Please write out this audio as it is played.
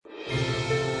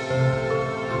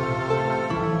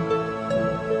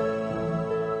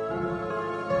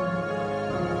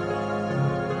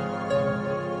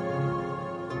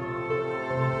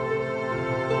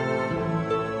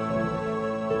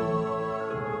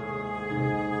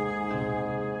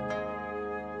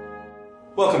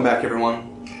Welcome back,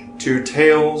 everyone, to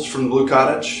Tales from the Blue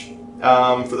Cottage.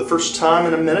 For the first time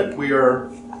in a minute, we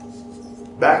are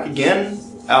back again.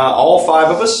 All five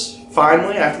of us,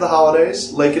 finally, after the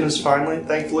holidays. Lakin is finally,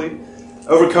 thankfully,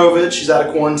 over COVID. She's out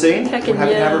of quarantine. We're happy to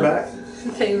have her back.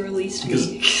 They released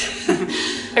me.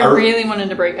 I really wanted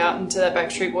to break out into that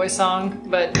Backstreet Boys song,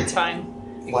 but it's fine.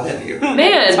 Why didn't you?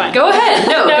 Man, it's fine. Go ahead.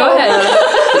 No, go ahead.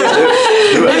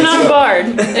 Do it. I'm not barred.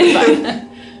 It's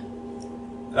fine.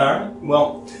 Alright,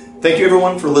 well, thank you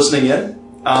everyone for listening in.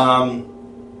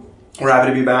 We're happy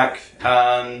to be back.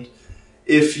 And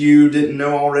if you didn't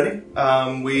know already,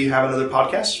 we have another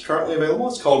podcast currently available.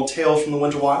 It's called Tales from the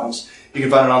Winter Wilds. You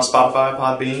can find it on Spotify,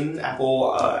 Podbean,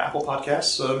 Apple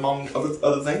Podcasts, among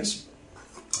other things.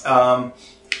 And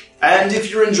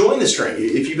if you're enjoying the stream,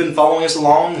 if you've been following us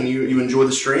along and you enjoy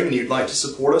the stream and you'd like to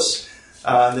support us,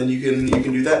 then you can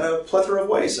do that in a plethora of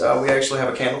ways. We actually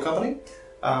have a candle company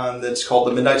that's called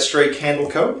the Midnight Stray Candle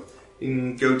Co. You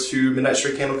can go to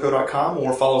midnightstraycandleco.com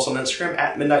or follow us on Instagram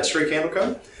at Midnight Stray Candle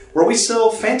Co., where we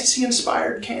sell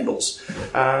fantasy-inspired candles.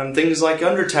 Things like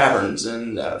Under Taverns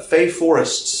and Fey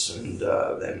Forests and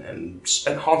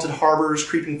Haunted Harbors,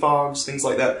 Creeping Fogs, things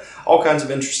like that. All kinds of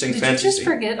interesting fantasy. Did you just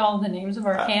forget all the names of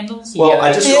our candles? Well,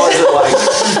 I just realized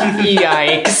that,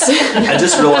 Yikes. I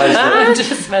just realized that I'm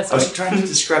just messing I was with trying to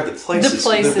describe the places,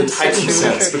 the types of True,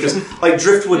 scents, true, because, like,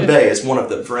 Driftwood Bay is one of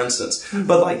them, for instance.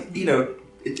 But, like, you know,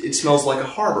 it smells like a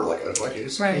harbor,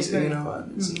 it's, right. You know,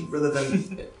 rather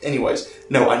than... Anyways,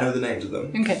 no, I know the names of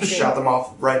them. Okay. Shout them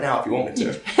off right now if you want me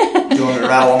to. Do you want me to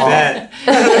rattle them off?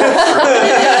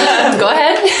 Go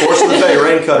ahead. Force of the Fae,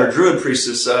 Raincutter, Druid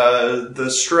Priestess, the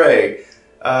Stray,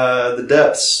 the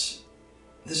Depths.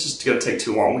 This is going to take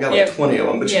too long. We got like 20 of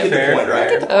them, but you get the point,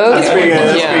 right? That's pretty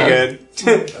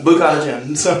good. Blue Cottage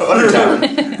Inn, so Under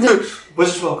Tavern. Which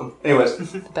is welcome. Anyways.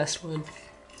 The best one.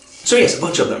 So yes, a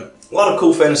bunch of them. A lot of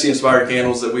cool fantasy-inspired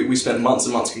candles that we spent months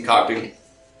and months concocting.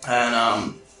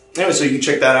 And anyway, so you can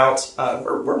check that out.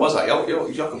 Where was I? Y'all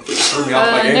completely threw me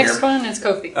off my game next here. one is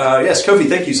Ko-fi. Yes, Ko-fi,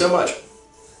 thank you so much.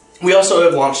 We also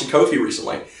have launched a Ko-fi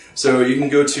recently. So you can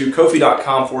go to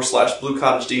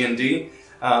kofi.com/BlueCottageDND.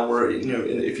 Where, you know,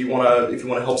 if you want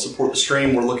to help support the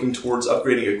stream, we're looking towards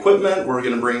upgrading equipment. We're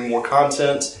going to bring more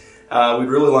content. We'd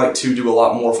really like to do a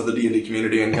lot more for the D&D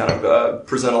community and kind of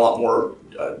present a lot more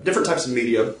different types of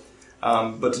media.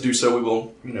 But to do so, we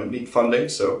will, need funding.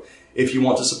 So if you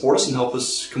want to support us and help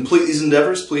us complete these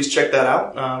endeavors, please check that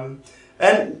out.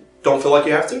 And don't feel like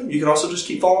you have to. You can also just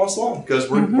keep following us along because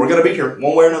we're going to be here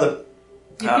one way or another.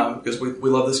 Because we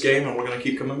love this game and we're going to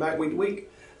keep coming back week to week.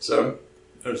 So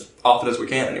as often as we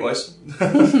can, anyways.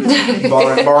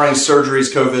 barring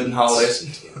surgeries, COVID, and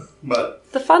holidays. But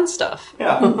the fun stuff.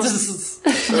 Yeah. So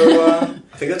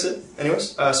I think that's it.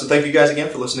 Anyways, so thank you guys again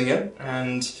for listening in,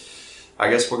 and I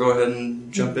guess we'll go ahead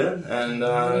and jump in and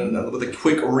with a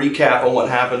quick recap on what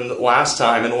happened last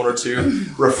time in order to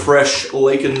refresh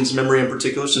Lakin's memory in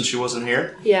particular since she wasn't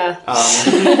here. Yeah.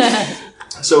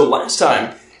 So last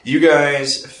time, you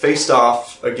guys faced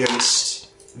off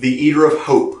against the Eater of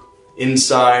Hope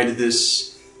inside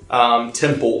this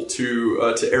temple to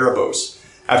Erebos.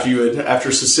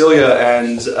 After Cecilia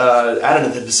and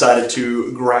Adeneth had decided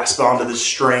to grasp onto this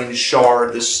strange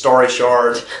shard, this starry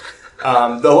shard,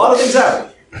 a lot of things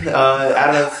happened.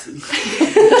 Adeneth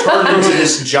turned into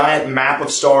this giant map of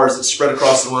stars that spread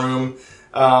across the room.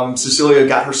 Cecilia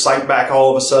got her sight back all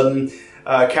of a sudden.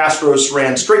 Castros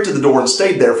ran straight to the door and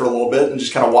stayed there for a little bit and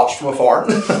just kind of watched from afar.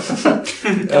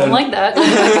 Don't like that.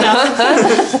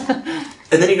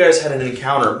 And then you guys had an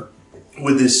encounter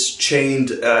with this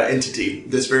chained entity,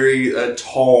 this very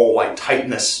tall, like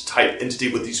Titanus type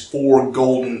entity with these four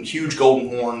huge golden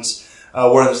horns,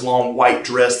 wearing this long white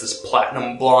dress, this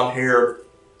platinum blonde hair,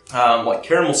 like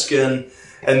caramel skin,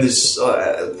 and this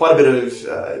quite a bit of.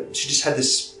 She just had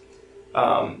this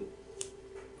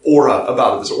aura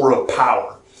about it, this aura of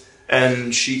power,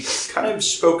 and she kind of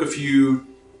spoke a few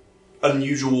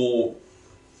unusual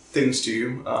things to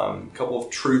you, a couple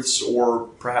of truths or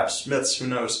perhaps myths, who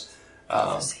knows.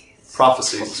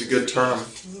 Prophecies is a good term.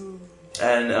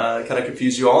 And kind of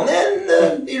confused you all. And then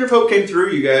the Eater of Hope came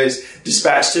through. You guys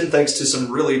dispatched him thanks to some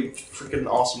really freaking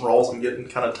awesome rolls. I'm getting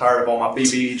kind of tired of all my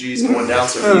BBEGs going down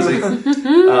so easy.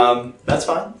 That's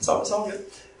fine. It's all good.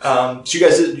 So you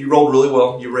guys you rolled really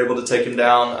well. You were able to take him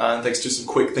down. And thanks to some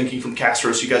quick thinking from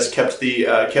Castros, you guys kept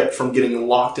from getting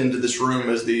locked into this room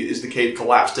as the cave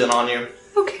collapsed in on you.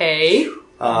 Okay.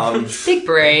 Big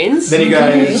brains. Then you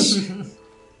guys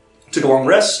took a long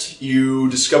rest. You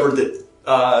discovered that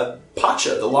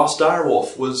Pacha, the lost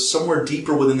direwolf, was somewhere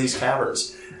deeper within these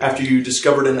caverns. after you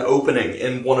discovered an opening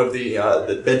in one of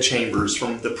the bed chambers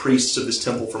from the priests of this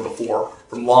temple from before,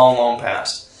 from long, long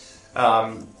past.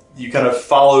 You kind of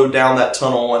followed down that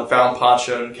tunnel and found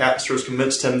Pacha, and Castros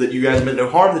convinced him that you guys meant no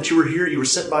harm, that you were here, you were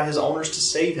sent by his owners to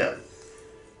save him.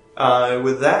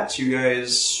 With that, you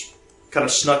guys kind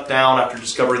of snuck down after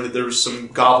discovering that there was some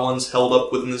goblins held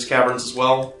up within these caverns as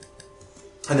well,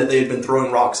 and that they had been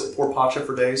throwing rocks at poor Pacha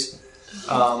for days.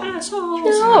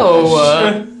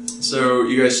 So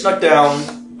you guys snuck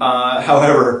down,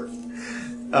 however,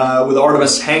 with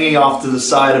Artemis hanging off to the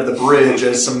side of the bridge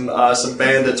as some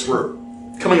bandits were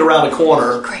coming around a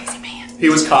corner. Crazy man. He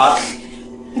was caught,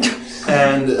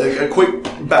 and a quick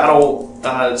battle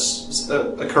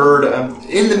occurred,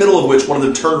 in the middle of which one of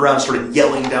them turned around and started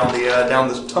yelling down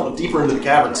the tunnel, deeper into the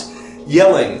caverns,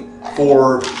 yelling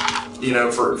for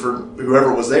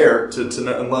whoever was there to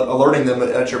alerting them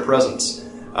at your presence.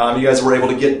 You guys were able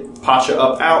to get Pacha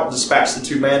out, dispatch the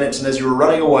 2 bandits, and as you were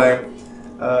running away,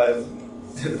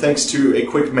 thanks to a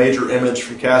quick major image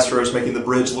from Castros making the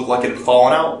bridge look like it had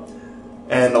fallen out,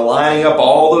 and lining up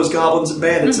all those goblins and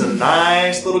bandits in a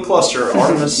nice little cluster,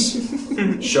 Artemis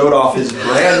showed off his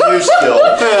brand new skill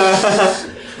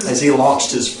as he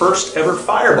launched his first ever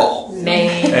fireball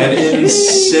and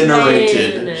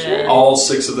incinerated all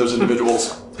 6 of those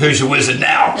individuals. Who's your wizard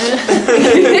now?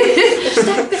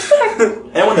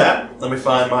 And with that, let me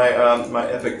find my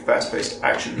epic fast-paced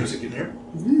action music in here.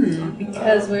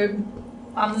 Because we're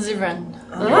on the run.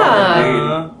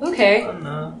 Okay.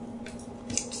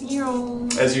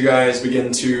 As you guys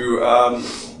begin to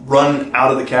run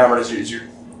out of the cavern, as you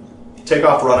take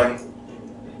off running.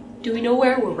 Do we know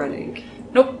where we're running?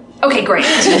 Nope. Okay, great.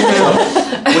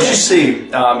 What you see,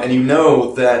 and you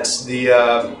know that the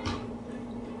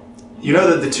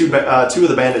two of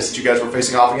the bandits that you guys were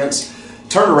facing off against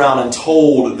turned around and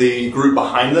told the group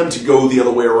behind them to go the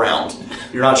other way around.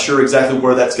 You're not sure exactly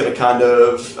where that's going to kind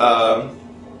of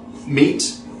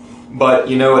meet, but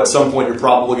you know at some point you're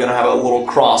probably going to have a little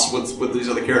cross with these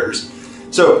other characters.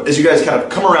 So as you guys kind of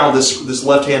come around this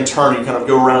left-hand turn, you kind of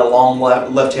go around a long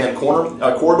left-hand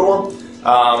corridor.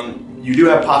 You do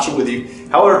have Pacha with you.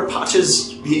 However,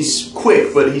 he's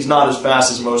quick, but he's not as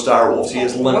fast as most direwolves. He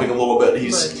is limping a little bit.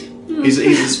 He's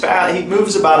as fast. He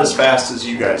moves about as fast as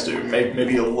you guys do,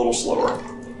 maybe a little slower.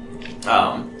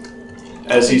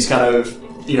 As he's kind of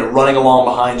running along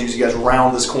behind you as you guys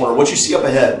round this corner. What you see up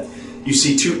ahead, you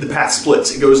see the path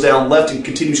splits. It goes down left and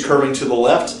continues curving to the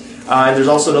left. And there's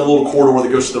also another little corridor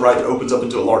that goes to the right that opens up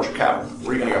into a larger cavern.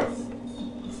 Where are you going to go?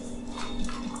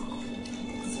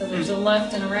 So there's a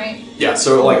left and a right? Yeah,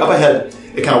 so like up ahead,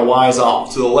 it kind of winds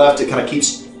off. To the left, it kind of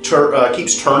keeps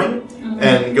turning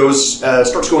and goes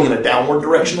starts going in a downward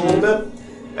direction a little bit.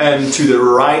 And to the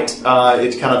right,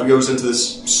 it kind of goes into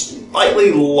this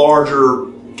slightly larger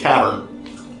cavern.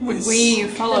 Would we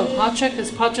follow Pacha because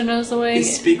Pacha knows the way?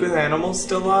 Is Speak with Animals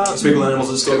still up? Speak with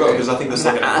Animals is still going because I think that's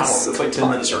like an hour. It's like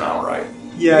 10 minutes or an hour, right?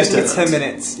 Yeah, I think it's 10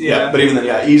 minutes. Yeah, but even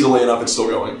then, easily enough, it's still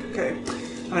going. Okay.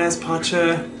 I'm gonna ask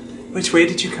Pacha, which way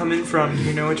did you come in from? Do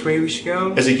you know which way we should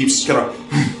go? As he keeps kind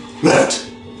of left,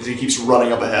 as he keeps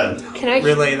running up ahead. Can I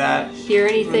relay that? Hear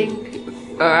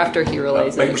anything? After he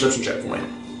relays make it. a perception check for me.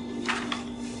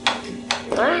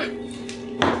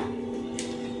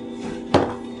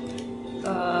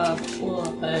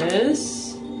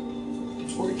 Plus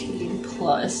 14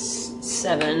 plus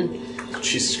 7.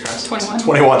 Jesus Christ.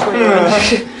 21.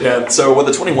 Yeah, so with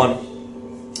the 21,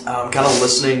 kind of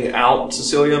listening out,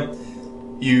 Cecilia,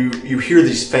 you hear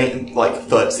these faint like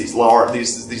thuds, these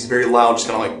very loud, just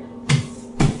kind of like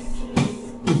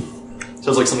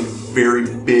sounds like something very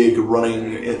big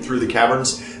running through the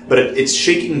caverns, but it's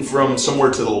shaking from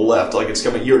somewhere to the left, like it's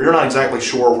coming. You're not exactly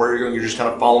sure where you're going. You're just kind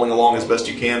of following along as best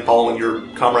you can, following your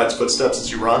comrade's footsteps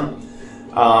as you run.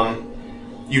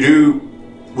 You do.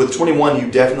 With 21,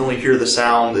 you definitely hear the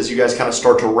sound as you guys kind of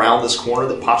start to round this corner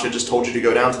that Pacha just told you to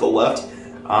go down to the left.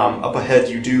 Up ahead,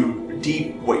 you do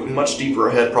much deeper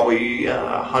ahead, probably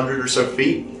 100 or so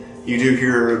feet. You do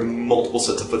hear multiple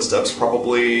sets of footsteps,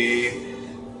 probably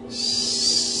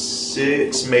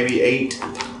 6, maybe 8.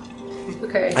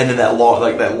 Okay. And then that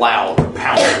loud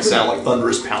pounding sound, like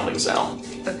thunderous pounding sound.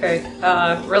 Okay.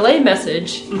 Relay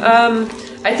message.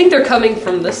 I think they're coming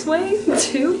from this way,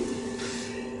 too.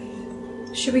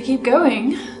 Should we keep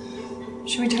going?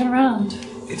 Should we turn around?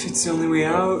 If it's the only way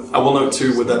out. I will note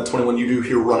too, with that 21, you do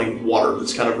hear running water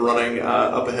that's kind of running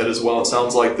up ahead as well. It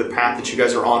sounds like the path that you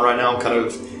guys are on right now kind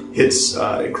of hits,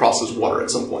 it crosses water at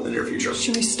some point in the near future.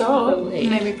 Should we stop?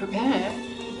 Maybe prepare?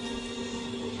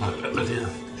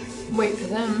 Wait for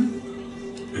them.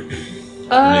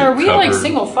 Are we like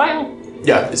single file?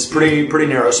 Yeah, it's pretty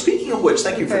narrow. Speaking of which,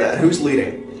 thank you for that. Who's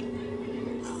leading?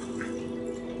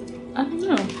 I don't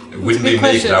know. It wouldn't be me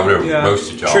because I would have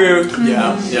roasted y'all. True.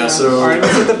 Yeah. So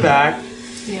Artemis at the back.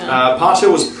 Yeah. Pacha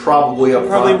was probably up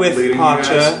Probably front with leading you guys.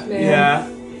 Pacha. Yeah.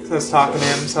 So I was talking to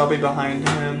him, so I'll be behind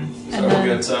him. So we'll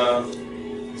get So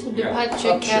do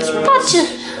Pacha, Castro, Pacha.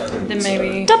 then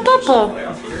maybe Da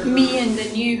papa. me and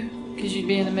then you, because you'd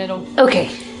be in the middle. Okay.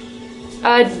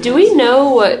 Do we know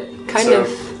what kind of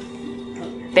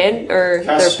band or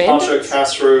their Pacha, bandits?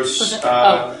 Castros,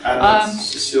 Adamant,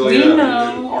 Cecilia, we and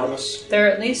know- Artemis. There are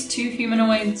at least 2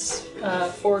 humanoids,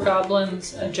 4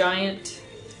 goblins, a giant.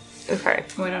 Okay.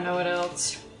 We don't know what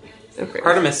else. Okay.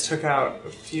 Artemis took out a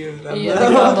few of them. Yeah, the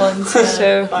goblins.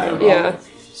 So yeah.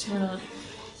 So we're not.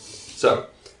 So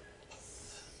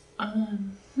I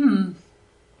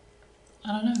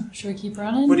don't know. Should we keep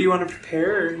running? What do you want to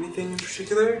prepare or anything in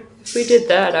particular? If we did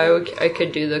that, I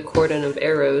could do the cordon of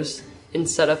arrows and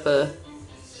set up a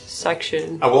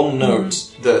section. I will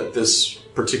note that this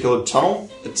particular tunnel,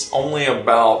 it's only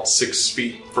about 6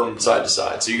 feet from side to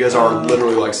side. So you guys are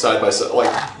literally like side by side,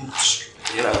 like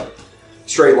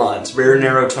straight lines, very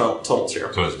narrow tunnels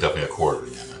here. So it's definitely a quarter.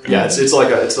 Yeah, it's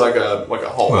like a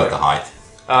hallway. Well, the height.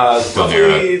 Still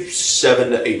Probably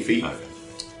 7 to 8 feet. Okay.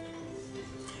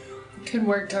 Could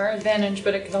work to our advantage,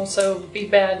 but it could also be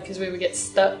bad because we would get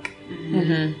stuck.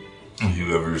 And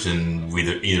whoever's in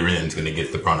either end's going to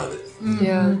get the brunt of it.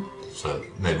 Yeah. So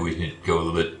maybe we could go a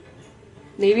little bit.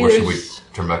 Maybe Or should we there's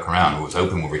turn back around? It was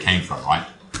open where we came from, right?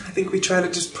 I think we try to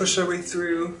just push our way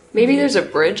through. there's a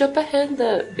bridge up ahead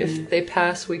that if they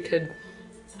pass we could.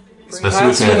 Especially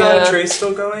How's with the Yeah. trace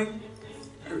still going?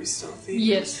 Are we stealthy?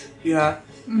 Yes. Yeah.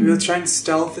 Maybe we'll try and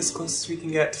stealth as close as we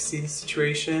can get to see the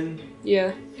situation.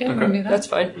 Yeah. Yeah, we can do that. That's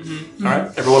fine. All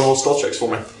right, everyone roll stealth checks for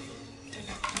me.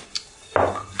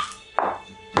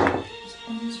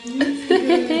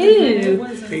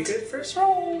 Pretty good first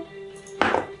roll.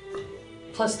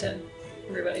 Plus 10,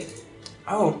 everybody.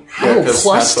 Oh, Yeah, 'cause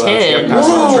plus that's 10. that's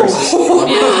what traces.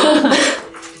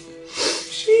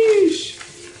 sheesh.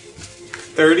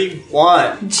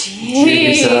 31.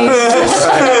 Jeez.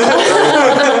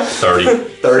 30.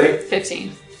 30?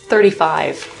 15.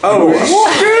 35. Oh,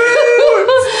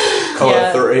 Oh,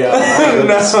 Yeah. 30, yeah. Oh,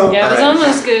 goodness. no. Yeah, it was Alright.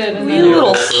 almost good. And A then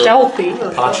little stealthy.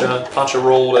 Pacha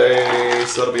rolled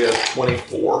so that'll be a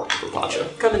 24 for Pacha.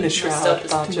 Come in the shroud, Stuff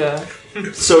is- Pacha.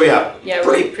 So yeah, Yeah,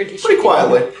 pretty we're pretty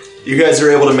quietly. You guys are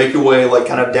able to make your way like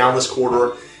kind of down this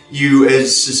corridor. You,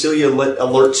 as Cecilia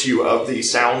alerts you of the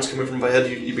sounds coming from ahead,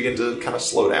 you begin to kind of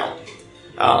slow down.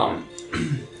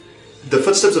 The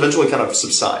footsteps eventually kind of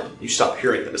subside. You stop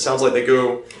hearing them. It sounds like they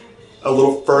go a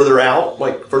little further out,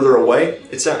 like further away.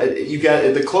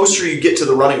 The closer you get to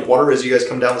the running water as you guys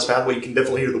come down this pathway, you can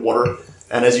definitely hear the water.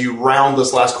 And as you round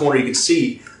this last corner, you can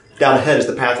see down ahead as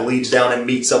the path leads down and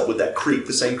meets up with that creek,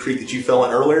 the same creek that you fell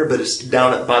in earlier, but it's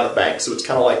down by the bank. So it's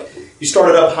kind of like you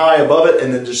started up high above it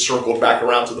and then just circled back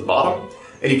around to the bottom,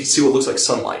 and you can see what looks like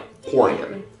sunlight pouring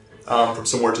in from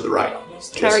somewhere to the right.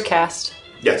 Can I recast?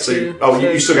 Yeah, so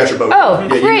you still got your boat. Oh,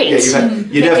 yeah, great.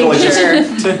 You definitely just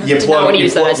you I wanna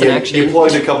use that as an action. You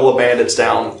plugged a couple of bandits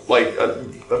down like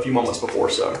a few moments before,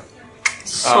 so.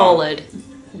 Solid.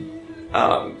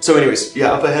 So anyways,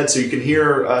 yeah, up ahead, so you can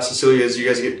hear Cecilia as you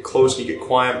guys get close and you get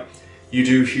quiet. You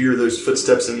do hear those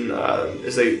footsteps, and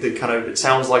as they kind of, it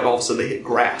sounds like all of a sudden they hit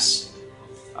grass.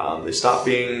 They stop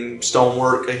being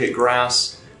stonework, they hit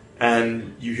grass,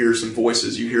 and you hear some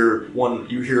voices. You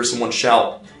hear someone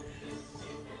shout,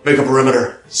 "Make a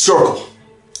perimeter, circle."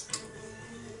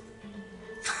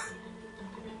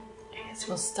 I guess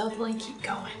we'll stealthily keep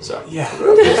going. So Yeah.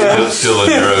 Still a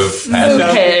narrow passage.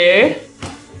 Okay.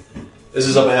 this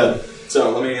is up ahead.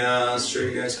 So let me show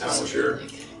you guys kind of what you're.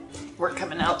 We're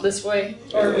coming out this way,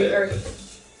 or we are.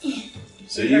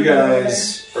 So you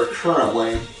guys are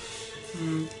currently,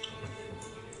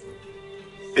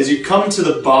 as you come to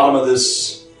the bottom of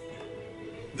this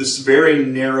very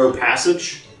narrow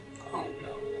passage,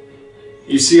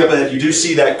 you see up ahead, you do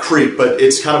see that creek, but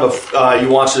it's kind of you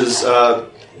watch as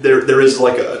there is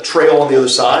like a trail on the other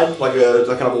side, like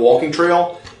kind of a walking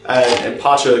trail, and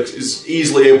Pacha is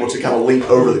easily able to kind of leap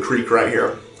over the creek right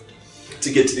here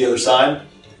to get to the other side.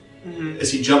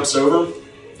 As he jumps over,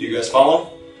 do you guys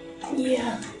follow?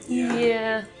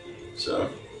 Yeah. So,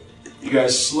 you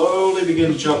guys slowly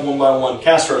begin to jump one by one.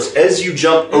 Castros, as you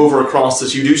jump over across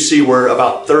this, you do see where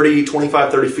about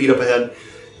 25, 30 feet up ahead,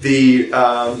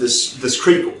 this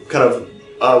creek kind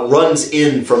of runs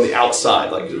in from the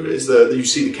outside. Like, you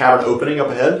see the cavern opening up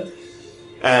ahead.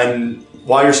 And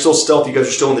while you're still stealth, you guys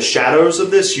are still in the shadows of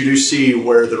this, you do see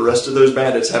where the rest of those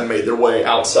bandits have made their way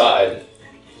outside.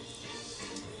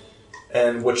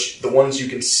 And the ones you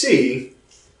can see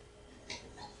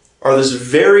are this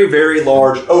very, very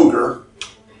large ogre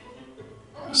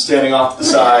standing off to the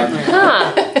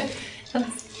side.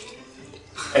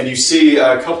 And you see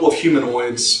a couple of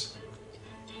humanoids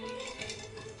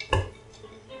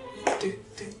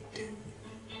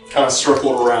kind of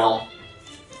circled around.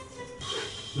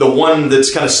 The one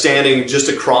that's kind of standing just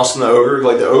across from the ogre,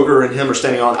 like the ogre and him are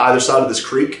standing on either side of this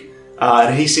creek.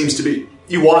 And he seems to be,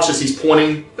 you watch as he's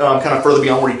pointing kind of further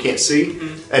beyond where you can't see.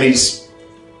 And he's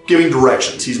giving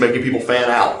directions. He's making people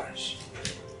fan out.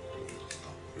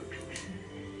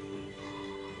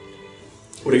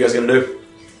 What are you guys going to do?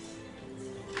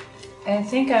 I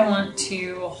think I want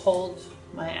to hold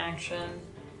my action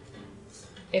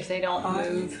if they don't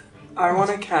move. I want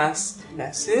to cast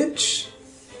message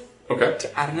Okay.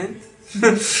 to Adamant.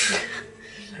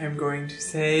 I'm going to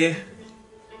say,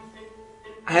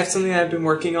 I have something I've been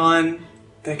working on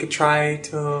that I could try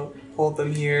to hold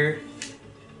them here,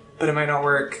 but it might not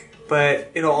work.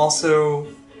 But it'll also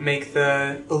make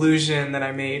the illusion that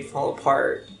I made fall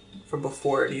apart from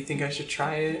before. Do you think I should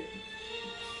try it?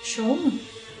 Sure.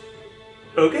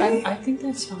 Okay. I think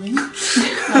that's fine.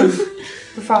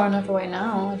 We're far enough away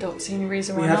now. I don't see any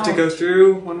reason why We have not. to go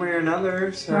through one way or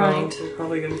another, so Right. we're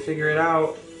probably going to figure it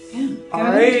out. Yeah. go ahead.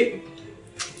 Alright.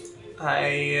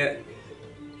 I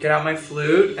get out my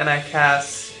flute and I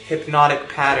cast Hypnotic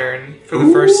Pattern for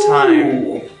the first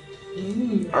time.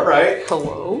 All right.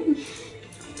 Hello?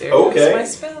 There Okay. goes my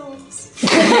spells.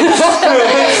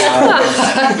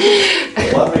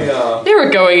 Let me, They were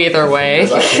going either way.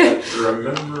 'cause I can't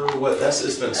remember what that's.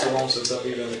 It's been so long since I've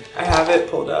even. I have it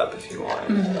pulled up if you want.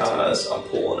 So I'm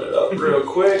pulling it up real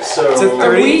quick. So It's a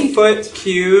 30-foot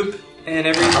cube, and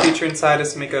every creature inside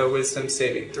has to make a wisdom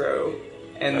saving throw.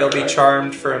 And they'll be Alright.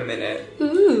 charmed for a minute.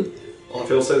 Ooh. on a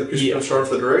field state, the creature Yeah. becomes charmed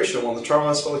for the duration. While the charm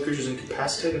lasts, while the creature is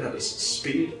incapacitated and at a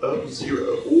speed of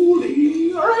 0.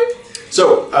 Ooh, all right.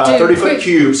 So, Dude, 30-foot quick.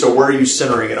 cube. So, where are you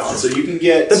centering it on? So you can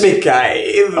get The big guy.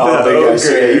 The big guy.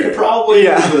 So, yeah, you could probably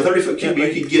Yeah. with a 30-foot cube.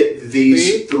 You could get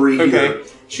these three Okay. here.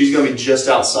 She's going to be just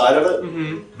outside of it,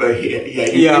 but yeah,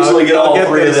 you can I'll- easily get I'll all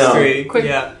three of those them. three. Quick,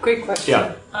 Yeah. quick question.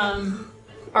 Yeah.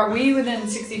 Are we within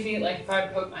 60 feet? Like, if I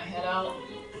poke my head out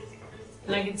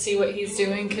and I can see what he's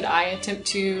doing, could I attempt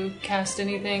to cast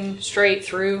anything straight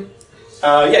through?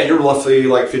 Yeah, you're roughly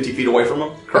like 50 feet away from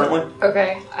him currently.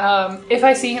 Okay. If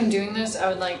I see him doing this, I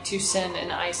would like to send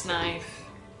an ice knife.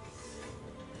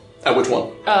 Which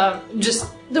one? Just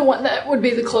the one that would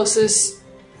be the closest,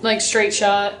 like, straight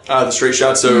shot. The straight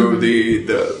shot. So the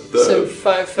So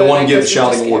 5 foot. the one I gives guess,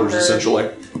 would just shouting get orders her. essentially.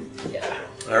 Yeah.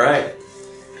 All right.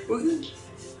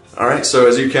 All right. So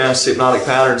as you cast hypnotic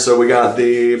pattern, so we got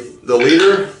the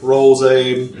leader rolls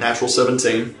a natural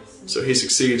 17, so he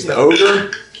succeeds. The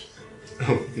ogre.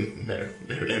 Oh, no.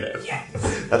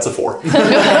 That's a 4.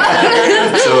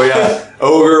 So yeah,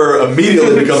 ogre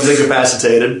immediately becomes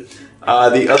incapacitated.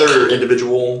 The other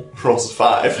individual rolls a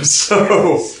 5.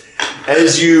 So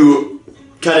as you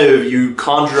you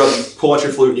conjure up, you pull out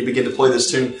your flute, and you begin to play this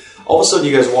tune, all of a sudden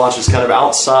you guys watch it's kind of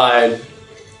outside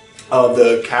of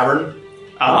the cavern.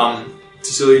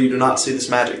 Cecilia, you do not see this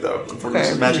magic though. Unfortunately, this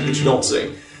is magic that you don't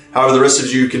see. However, the rest of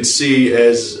you can see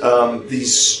as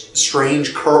these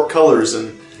strange colors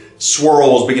and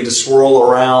swirls begin to swirl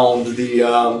around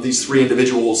these three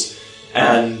individuals,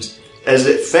 and as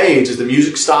it fades, as the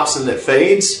music stops and it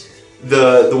fades,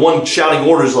 the one shouting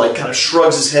orders like kind of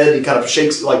shrugs his head and kind of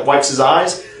shakes, like wipes his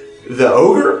eyes. The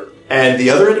ogre and the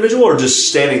other individual are just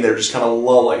standing there, just kind of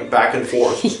lulling back and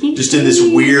forth, just in this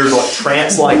weird, like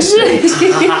trance-like state.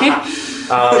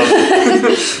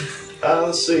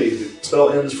 Let's see. The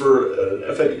spell ends for an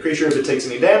affected creature if it takes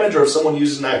any damage, or if someone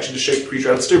uses an action to shake the creature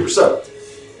out of stupor. So,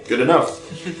 good to know.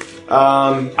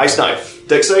 Ice knife.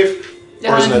 Dex save?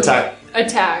 Or is it an attack?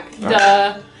 Attack.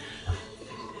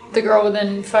 The girl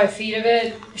within 5 feet of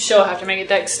it, she'll have to make a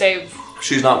dex save.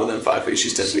 She's not within 5 feet.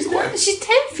 She's 10 feet away. She's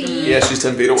 10 feet. Yeah, she's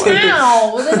 10 feet away.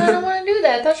 Ow! Well, then I don't want to do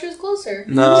that. I thought she was closer.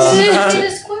 No. She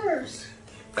squares.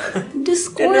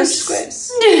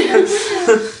 Discourse.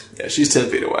 Yeah, she's 10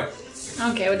 feet away.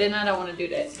 Okay, well then I don't want to do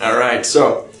that. Alright,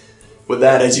 so, with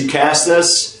that, as you cast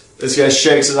this guy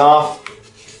shakes it off.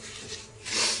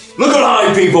 Look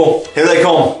alive, people! Here they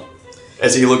come!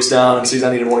 As he looks down and sees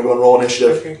I need to go and roll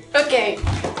initiative. Okay.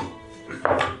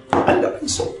 I need a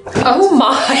pencil. Oh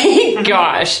my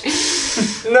gosh.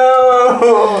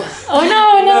 No!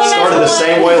 Oh no! Started the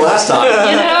same way last time.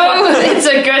 You know, it's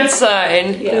a good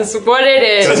sign. Yeah. It's what it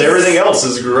Because is. everything else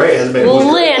is great. Hasn't been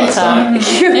great last time.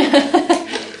 Lanta.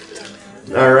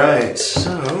 Alright,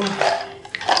 so.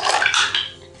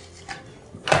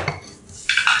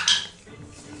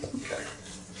 Okay.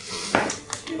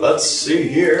 Let's see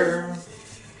here.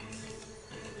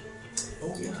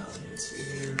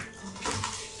 see here.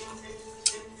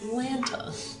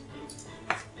 Atlanta.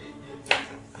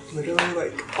 Literally,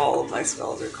 like, all of my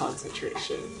spells are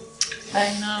concentration.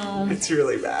 I know. It's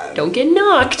really bad. Don't get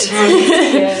knocked.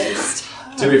 Yes.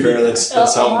 To be fair, that's A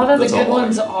how lot of the that's good how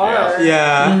ones are.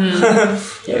 Yeah.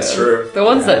 That's true. The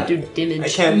ones that do damage. I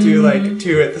can't do, like,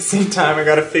 two at the same time. I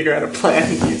gotta figure out a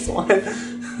plan to use one.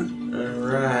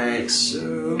 Alright, so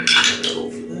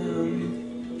roll for them.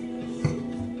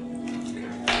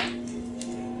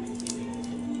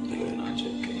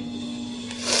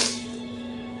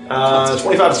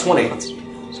 25 to 20.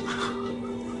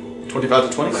 25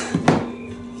 to 20?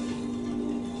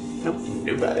 Nope.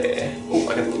 Nobody. Oh,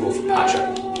 I got the roll for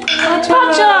Pacha.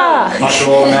 Pacha! Pacha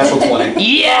roll a natural 20.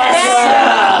 Yes!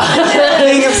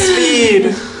 King of speed!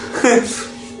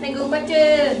 They go back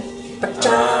in.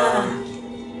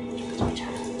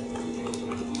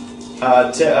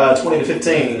 20 to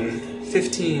 15.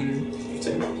 15.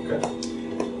 15,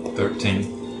 okay. 13.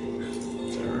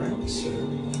 Alright, so.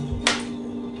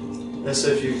 Let's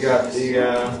see if you've got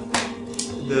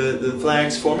the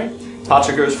flags for me.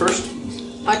 Pacha goes first,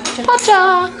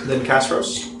 Pacha! then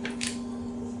Castros,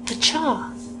 Pacha!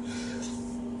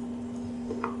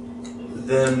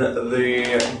 then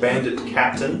the bandit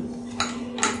captain.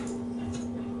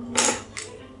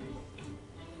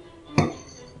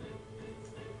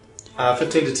 Uh,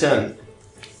 15 to 10.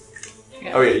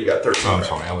 Yeah. Oh yeah, you got 13. Oh, I'm right?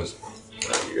 sorry. I was.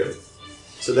 No, you're good.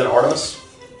 So then Artemis.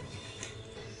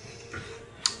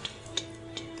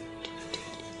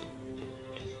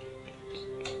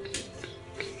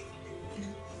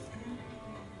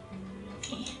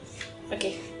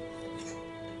 Okay.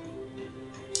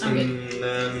 I'm good. And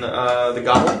then the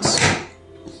Goblins.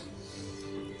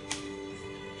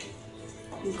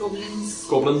 Goblins.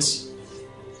 Goblins.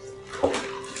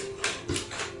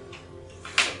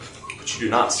 Which you do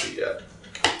not see yet.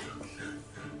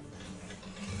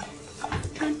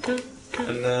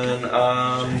 And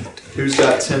then, who's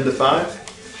got 10 to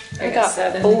 5? I got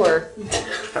 7. 4.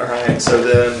 Alright, so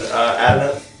then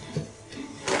Adamant.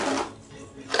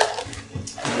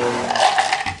 And then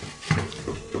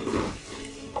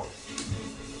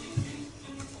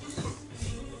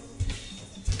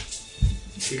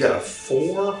you got a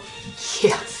 4.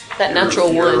 Yeah, that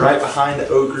natural You're one. right behind the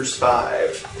Ogre's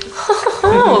 5.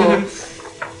 Oh.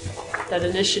 That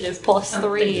initiative plus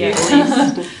 3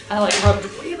 at least. I like rubbed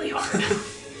really hard.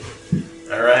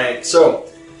 Alright, so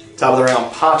top of the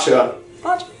round, Pacha.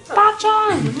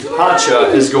 Pacha! Pacha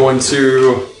is going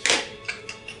to.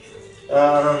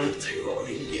 Tell you what, let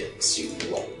me see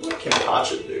what can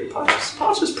Pacha do.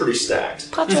 Pacha's pretty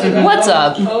stacked. Pacha, what's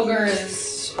up? Ogre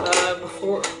is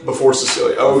before. Before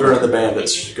Cecilia. Ogre and the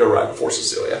bandits go right before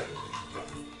Cecilia.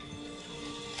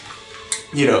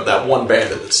 You know, that one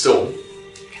bandit that's still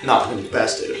not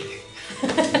incapacitated.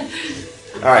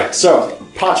 Alright, so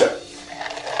Pacha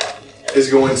is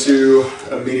going to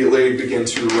immediately begin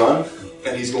to run,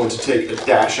 and he's going to take a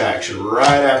dash action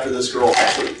right after this girl.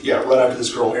 Actually, yeah, right after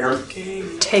this girl here.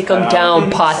 Take him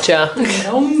down, Pacha.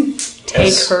 Take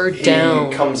As her he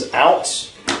down. comes out.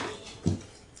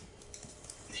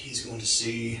 He's going to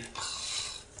see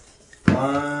a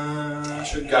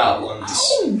bunch of goblins.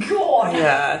 Oh god!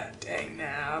 Yeah, dang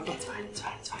nab.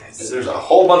 There's a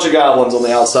whole bunch of goblins on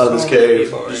the outside of this cave,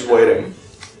 just waiting.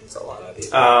 That's a lot of these.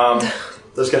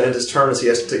 That's going to end his turn as he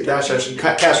has to take dash action.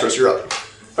 Castros, you're up.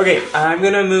 Okay, I'm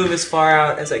gonna move as far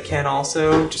out as I can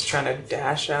also. Just trying to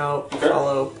dash out, Okay.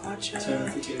 follow Pacha. 10,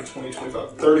 15, 20,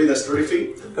 25, 30. That's 30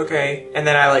 feet. Okay, and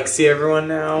then I like see everyone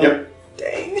now. Yep.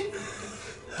 Dang.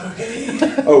 Okay.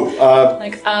 Oh,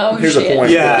 Like, oh here's shit. a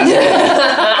point. Yeah.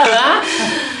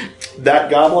 That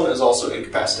goblin is also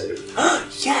incapacitated.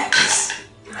 Yes.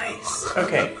 Nice.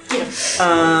 Okay.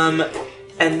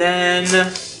 And then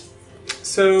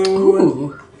so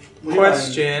Ooh.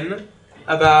 question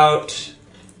about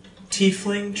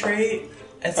tiefling trait.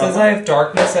 It says I have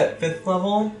darkness at 5th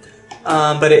level,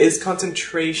 but it is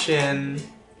concentration.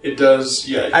 It does,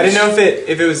 yeah. I didn't know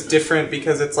if it was different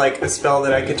because it's like a spell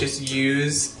that I could just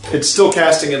use. It's still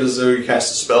casting it as though you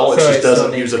cast a spell. It So just it still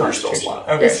doesn't needs use up your spell concentration. slot.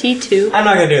 Okay. Is he too? I'm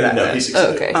not gonna do that. No, then. he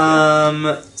succeeded.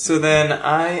 Okay. So then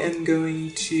I am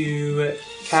going to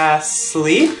cast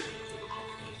Sleep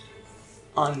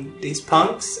on these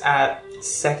punks at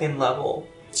 2nd level.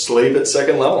 Sleep at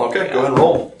 2nd level. Okay, go ahead and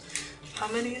roll.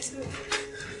 How many is it?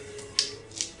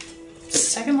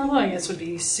 Second level, I guess, would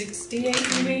be 68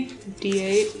 maybe?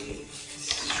 D8.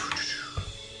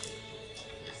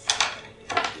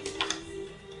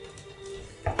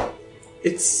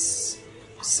 It's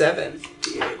 7.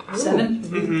 7?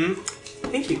 Mm-hmm.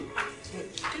 Thank you.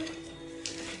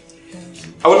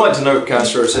 I would like to note,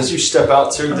 Castros, as you step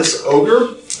out to this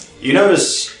ogre, You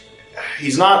notice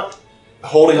he's not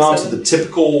holding on to the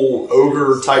typical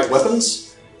ogre-type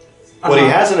weapons. What he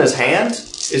has in his hand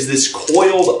is this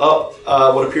coiled up,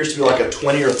 what appears to be like a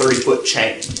 20 or 30-foot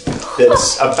chain.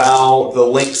 That's about, the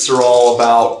lengths are all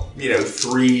about,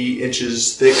 3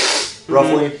 inches thick,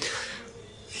 roughly.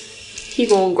 He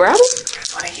gonna grab him?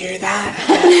 I want to hear that.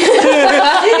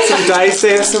 Some dice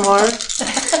ASMR.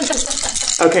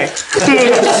 Okay.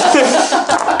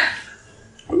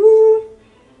 Ooh,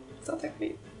 it's not that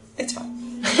great. It's fine.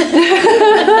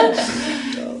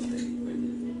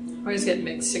 I always get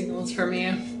mixed signals from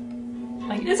you.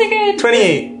 Like, is it good?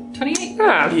 28. 28?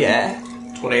 Yeah.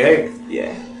 28.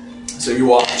 Yeah. So you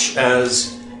watch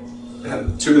as 2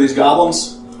 of these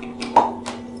goblins,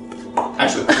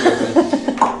 actually 3 of them,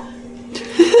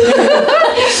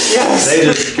 Yes. they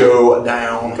just go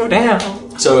down. Go down.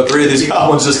 So 3 of these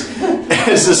goblins just,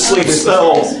 as the sleep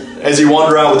spell, as you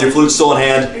wander out with your flute still in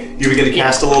hand, you begin to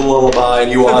cast a little lullaby,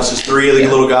 and you watch as 3 of the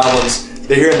little goblins,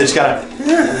 they hear it, and they just kind of,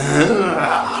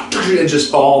 and just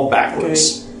fall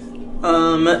backwards.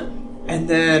 And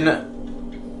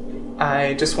then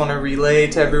I just want to relay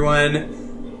to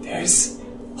everyone, there's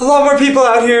a lot more people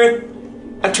out here.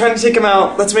 I'm trying to take them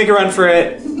out. Let's make a run for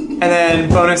it. And then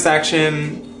bonus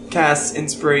action, cast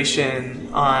inspiration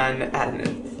on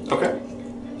Adnan. Okay.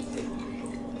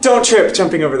 Don't trip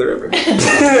jumping over the river.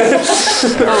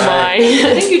 Oh my.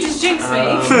 I think you just jinxed me.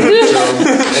 So,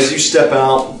 as you step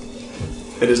out,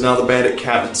 it is now the bandit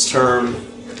captain's turn.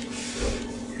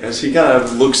 As he kind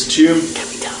of looks at you,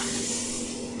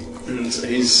 and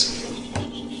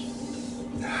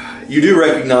you do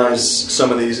recognize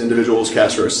some of these individuals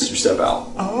cast as you step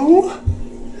out. Oh?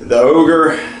 The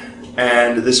ogre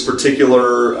and this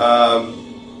particular,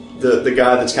 the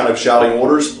guy that's kind of shouting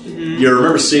orders. You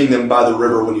remember seeing them by the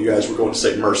river when you guys were going to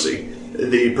St. Mercy.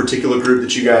 The particular group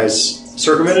that you guys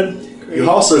circumvented. Great. You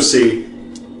also see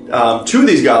 2 of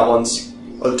these goblins,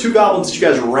 or the 2 goblins that you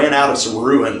guys ran out of some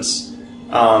ruins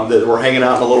that were hanging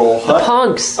out in a little hut.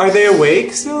 Punks. Are they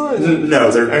awake still? No,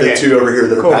 they're the Okay. 2 over here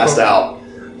that are Cool, passed cool. out.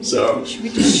 So Should we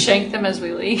just shank them as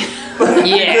we leave?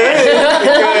 Yeah.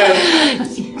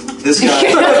 this guy,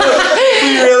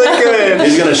 Really good.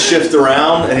 he's going to shift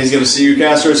around and he's going to see you,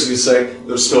 Castros, and he's going to say,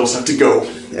 "Those spells have to go."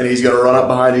 And he's going to run up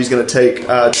behind you. He's going to take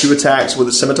 2 attacks with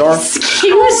a scimitar.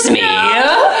 Excuse me.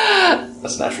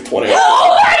 That's natural 20.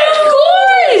 Oh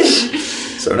my gosh.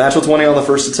 So natural 20 on the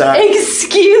first attack.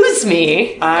 Excuse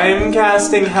me. I'm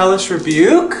casting Hellish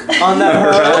Rebuke on that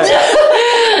hurdle.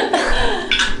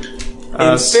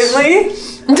 Instantly.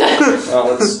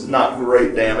 Well, that's not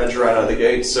great damage right out of the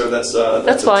gate. So that's a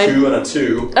fine. 2 and a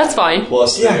 2 That's fine.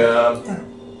 plus Yeah. the.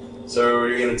 So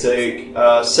you're going to take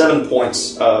 7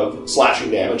 points of slashing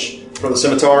damage from the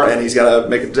scimitar, and he's got to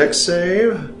make a dex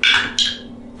save.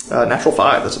 Natural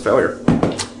 5. That's a failure.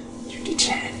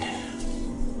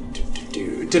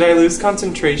 Did I lose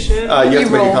concentration? You have to make a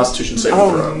roll. Constitution saving Oh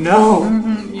throw. no.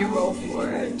 You roll for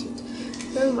it.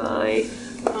 Oh my.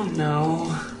 Oh no.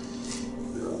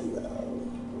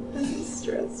 This is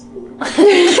stressful.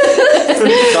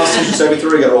 Constitution saving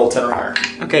throw. You got to roll 10 or higher.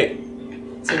 Okay.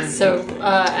 So,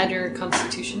 add your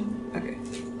constitution. Okay.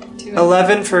 To it.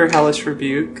 11 for Hellish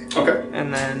Rebuke, Okay.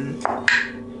 and then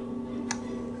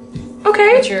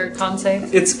Okay. What's your con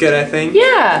save? it's good, I think.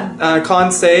 Yeah.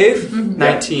 Con save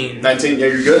 19. 19. Yeah,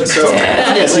 you're good. So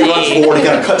as he runs forward, he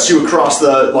kind of cuts you across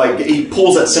he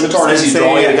pulls that scimitar, and as he's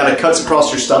drawing it, it kind of cuts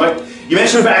across your stomach. You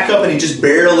manage to back up, and he just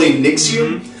barely nicks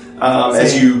you.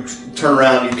 As you turn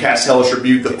around, you cast Hellish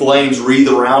Rebuke. The flames wreathe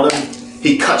around him.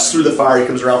 He cuts through the fire. He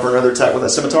comes around for another attack with that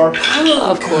scimitar.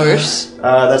 Of course.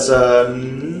 That's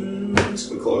it's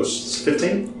close. It's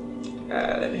 15.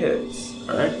 That hits.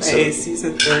 All right. My So, AC's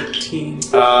at 13.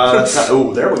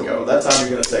 there we go. That time you're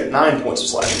going to take 9 points of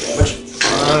slashing damage.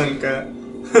 Okay.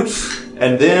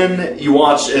 And then you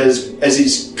watch as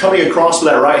he's coming across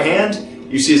with that right hand,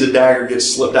 you see as a dagger gets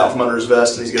slipped out from under his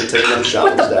vest, and he's going to take another shot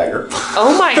with his dagger.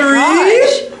 Oh my 3?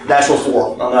 gosh. Natural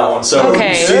 4 on that one. So Okay.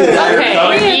 you see the dagger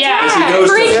coming Okay. as he Yeah. goes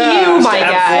Freak to you, my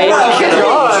stab guy.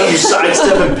 forward. You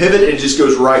sidestep and pivot, and it just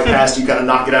goes right past you, kind of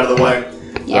knock it out of the way.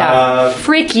 Yeah.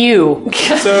 Freak you.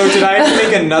 So did I have to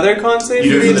make another con save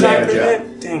You for do the for the attack damage, with yeah.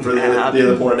 it? Dang, For the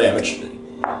other point of damage.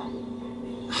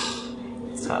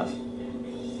 It's tough.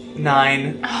 9.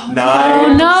 9.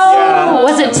 Oh no. Yeah.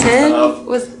 Was it 10?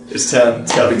 Was It's 10.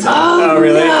 It's got to be 10. Oh,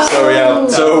 really? no. So yeah.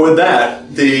 So with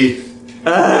that, the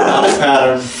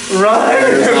pattern Run!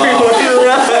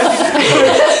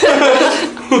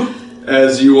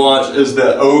 as you watch as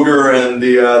the ogre and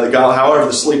the goblin, however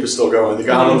the sleep is still going, the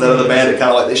goblin and the bandit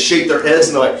kind of like they shake their heads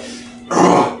and they're like,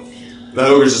 "Ugh." The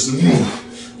ogre's just,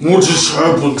 what just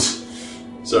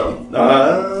happened? So,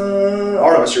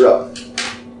 Artemis, you're up.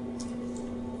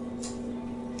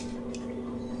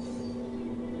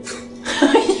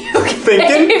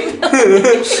 Thinking?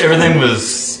 Everything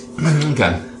was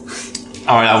okay.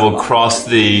 All right, I will cross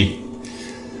the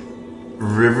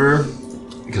river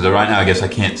because right now I guess I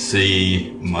can't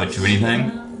see much of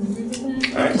anything.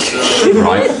 All right, so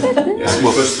Right.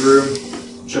 we'll push through,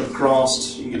 jump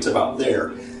across. You get to about there,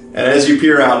 and as you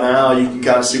peer out now, you can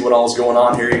kind of see what all's going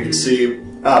on here. You can see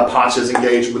Pacha's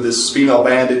engaged with this female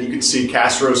bandit. You can see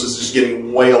Castros is just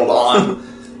getting wailed on.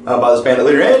 By this bandit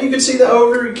leader, and you can see the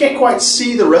ogre. You can't quite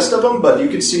see the rest of them, but you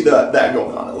can see that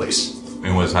going on at least.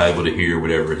 And was I able to hear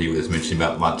whatever he was mentioning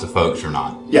about lots of folks or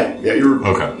not? Yeah, you're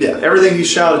Okay. Yeah, everything he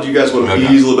shouted, you guys would have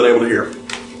easily been able to hear.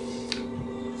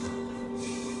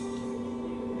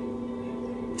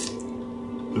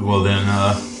 Well then,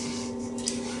 how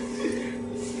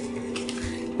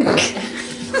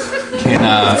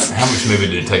much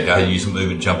movement did it take? I use some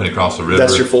movement jumping across the river.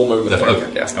 That's your full movement.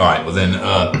 Okay. Yeah. All right. Well then,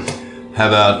 how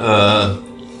about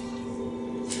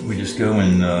we just go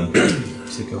and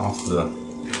take off the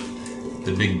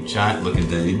big giant looking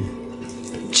dude,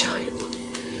 Giant.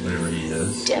 whatever he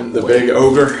is. The big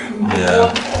ogre.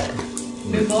 Yeah.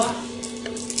 New block.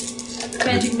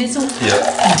 Magic missile.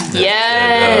 Yep.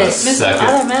 Yes. Missile Second.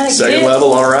 automatic. Second hit.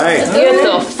 level. All right. Get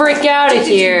the frick out of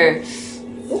here.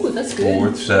 Ooh, that's good.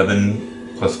 Fourth,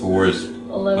 7 plus 4 is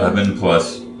 11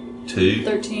 plus 2.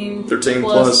 13. 13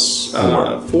 plus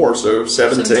 4, so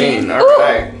 17. All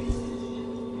right.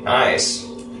 Nice.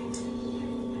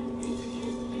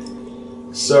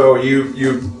 So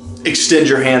you extend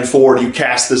your hand forward. You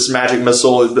cast this magic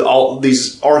missile. All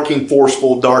these arcing,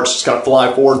 forceful darts just kind of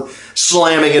fly forward,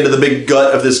 slamming into the big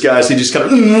gut of this guy. So he just kind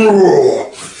of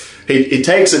he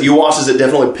takes it. You watch as it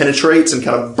definitely penetrates and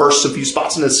kind of bursts a few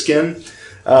spots in his skin.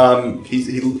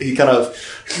 He kind of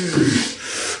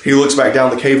he looks back down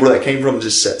the cave where that came from and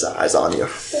just sets eyes on you.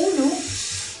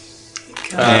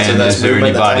 And so that's is there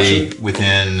movement, that's anybody action.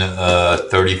 within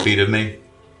 30 feet of me?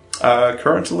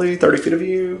 Currently 30 feet of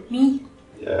you. Me?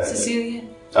 Cecilia?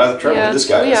 This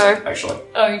guy we is, are. actually.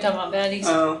 Oh, you're talking about baddies?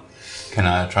 Oh. Can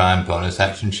I try and bonus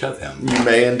action shove him? You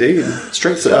may indeed.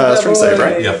 Strength save,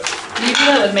 right? Yep. Do you do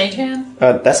that with Mage Hand?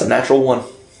 That's a natural 1. Ooh!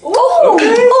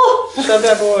 Okay. Oh! Shove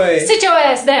that boy. Sit your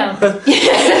ass down. So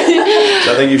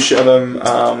I think you shove him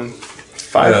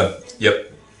 5.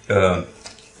 Yep.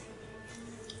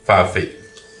 5 feet.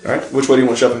 All right. Which way do you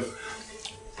want to shove him?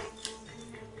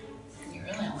 You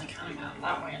really only kind of got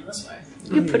that way and this way.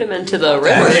 You put him into the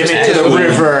river. Into the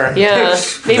river. Yeah.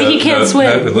 Maybe he can't Note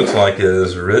swim. it looks like it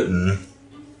is written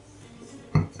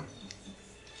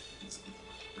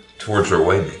towards or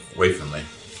away from me.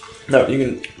 No, you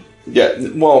can. Yeah.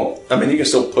 Well, I mean, you can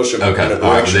still push him Okay. in a All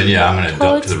right. direction. Then yeah, I'm going to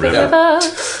dump to the river.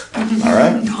 All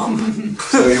right.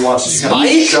 So you watch as you kind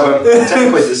of shove him.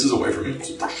 Technically, this is away from you.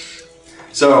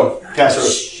 So, Castro,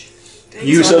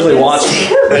 you suddenly watch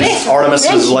as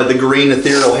Artemis's like the green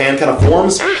ethereal hand kind of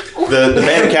forms. The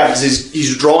bandit captain,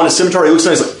 he's drawing his scimitar. He looks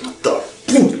down. He's like, what the?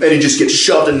 And he just gets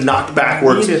shoved and knocked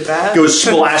backwards. Needed that. Goes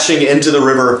splashing into the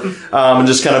river and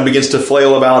just kind of begins to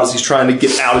flail about as he's trying to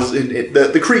get out.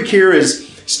 The creek here is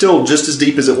still just as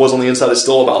deep as it was on the inside. It's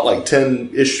still about like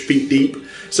 10-ish feet deep.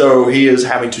 So he is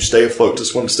having to stay afloat.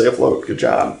 Just want to stay afloat. Good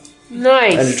job.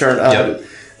 Nice. And your turn. Yep.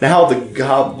 Now the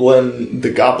goblin,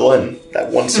 that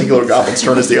one singular goblin's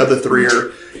turn as the other 3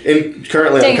 are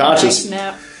currently Take a unconscious.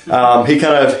 nice nap.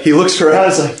 He looks around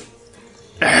and is like,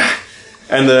 ah.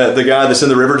 And the guy that's in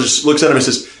the river just looks at him and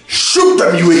says, "Shoot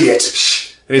them, you idiot!"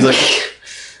 And he's like,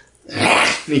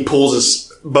 ah. And he pulls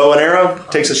his bow and arrow,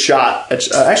 takes a shot.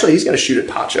 Actually, he's going to shoot at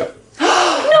Pacha.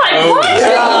 How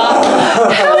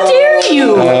dare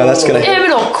you? That's going to hit.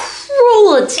 Criminal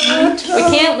cruelty.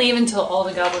 We can't leave until all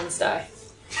the goblins die.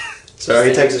 So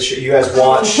he takes a shot. You guys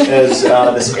watch as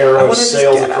this arrow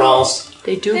sails across.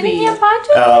 They do Didn't he be. have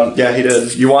Pacha? Yeah, he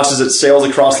did. You watch as it sails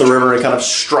across the river and kind of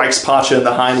strikes Pacha in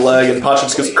the hind leg, and Pacha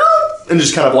just goes and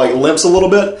just kind of like limps a little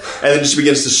bit, and then just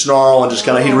begins to snarl and just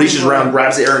kind of he reaches around,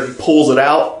 grabs the arrow, and he pulls it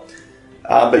out.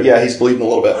 But yeah, he's bleeding a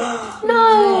little bit.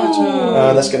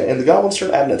 No. That's going to end the goblin's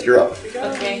turn. Abneth, you're up.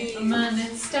 Okay, I'm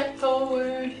gonna step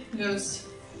forward. Goes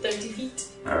 30 feet.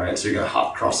 All right, so you're going to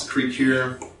hop across the creek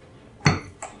here.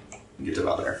 Get to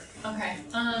about there. Okay,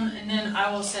 and then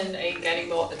I will send a guiding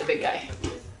bolt at the big guy.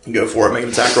 Go for it. Make an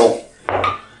attack roll.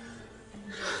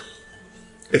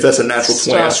 If that's a natural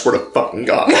 20, I swear to fucking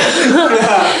God.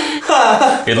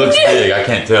 It looks big. I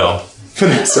can't tell.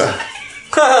 Vanessa.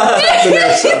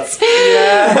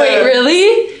 Wait,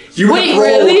 really? You Wait, have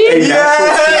rolled really? a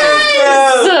natural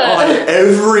 20 on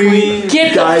every Get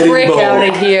the guiding frick bolt. out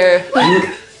of here.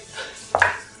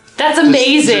 That's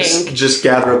amazing. Just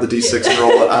gather up the D6 and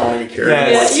roll it. I don't even care.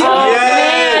 Yes. Oh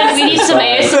man, we need some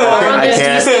ASMR on I this.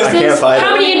 can't fight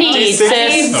How it. many do you need,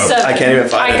 sis? I can't even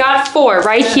fight I it. got 4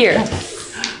 right here.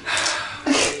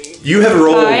 You have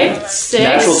rolled 5, 6,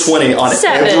 natural 20 on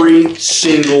 7. every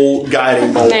single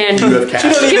guiding bolt Man. you have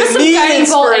cast. Give us some Need guiding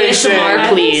bolt inspiration. ASMR,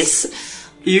 please.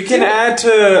 You can add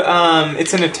to,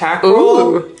 it's an attack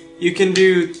roll. You can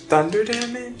do thunder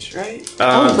damage, right?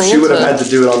 She would have Lanta. had to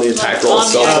do it on the attack roll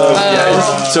itself. though.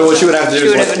 Yeah. So what she would have to do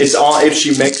is like, it's all if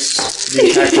she makes the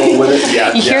attack roll with it.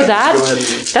 Yeah. You hear that? Go ahead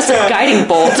That's a guiding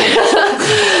bolt.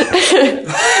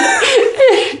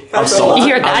 I'm salty. You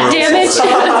hear that damage?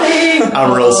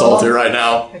 I'm real salty right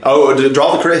now. Oh,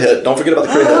 draw the crit hit. Don't forget about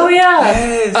the crit hit. Oh yeah.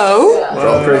 Yes. Oh?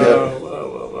 Draw the crit hit.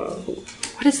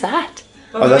 What is that?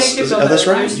 Oh, that's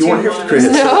right. You weren't here for the crit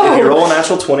hit. So No. if you roll a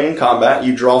natural 20 in combat,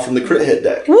 you draw from the crit hit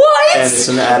deck. What? And it's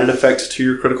an added effect to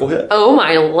your critical hit. Oh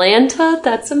my Lanta,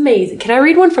 that's amazing. Can I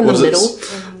read one from What the is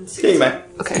middle? it? Yeah, you may.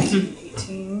 Okay.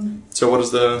 18. So what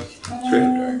is the crit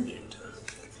hit?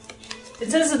 It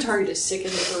says the target is sick in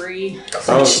 3.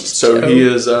 Oh, so he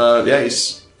is,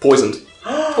 he's poisoned,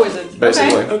 Poison.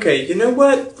 basically. Okay, you know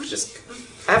what? We're just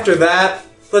after that,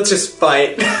 let's just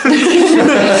fight. We So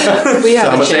have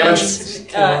how a much chance.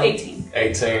 Okay. 18.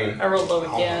 18. I rolled low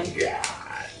again. Yeah.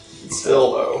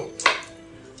 Still though.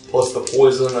 Plus the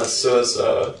poison, that's that's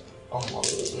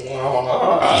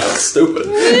stupid.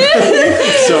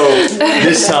 So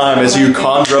this time, as you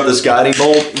conjure up this guiding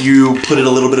bolt, you put in a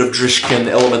little bit of Drishkin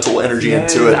elemental energy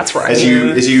into it. That's right. As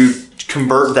you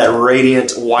convert that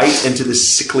radiant white into this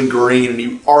sickly green, and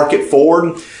you arc it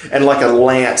forward, and like a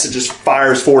lance, it just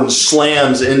fires forward and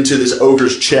slams into this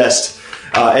ogre's chest.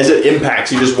 As it impacts,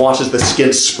 you just watch as the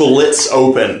skin splits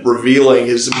open, revealing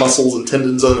his muscles and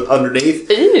tendons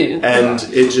underneath. Ooh. And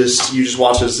you just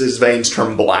watch as his veins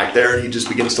turn black there, and he just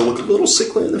begins to look a little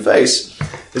sickly in the face.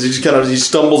 As he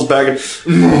stumbles back and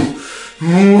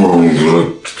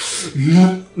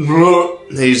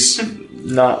he's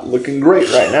not looking great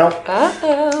right now.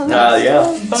 Uh-oh. Yeah.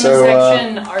 Bonus So,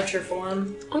 action, archer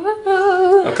form.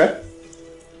 Uh-oh. okay.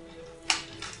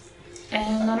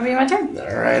 And that'll be my turn.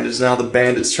 Alright, it's now the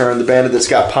bandit's turn. The bandit that's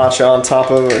got Pacha on top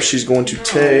of her, she's going to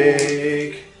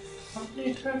take... How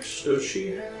many attacks does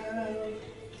she have?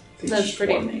 That's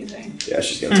pretty amazing. Yeah,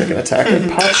 she's going to take an attack at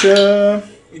Pacha.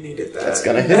 We needed that. That's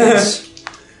going to hit.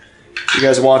 You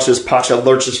guys watch as Pacha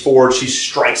lurches forward. She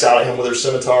strikes out at him with her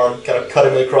scimitar, kind of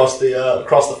cutting him across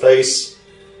the face.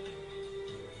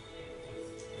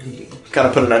 Kind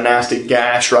of putting a nasty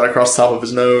gash right across the top of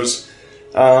his nose.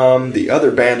 The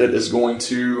other bandit is going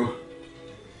to...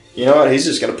 You know what? He's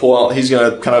just going to pull out... He's going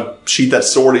to kind of sheath that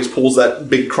sword. He pulls that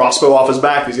big crossbow off his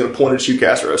back. He's going to point and shoot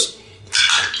Casseros.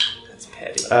 That's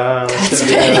petty. That's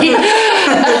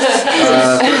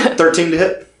petty. 13 to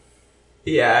hit.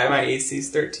 Yeah, my AC's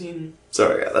 13.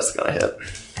 So yeah, that's going to hit.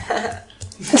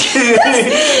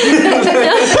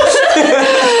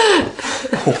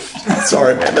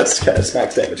 Sorry, man. That's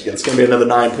max damage again. It's going to be another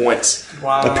 9 points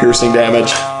of piercing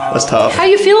damage. That's tough. How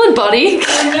you feeling, buddy?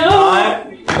 Not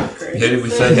great. Who did we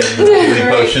say had healing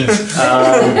potions?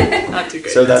 Not too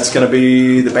great. So that's going to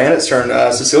be the bandit's turn.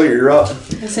 Cecilia, you're up. I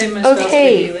saved my spells for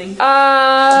Okay. healing.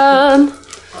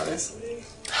 Honestly.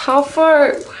 How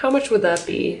much would that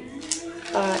be?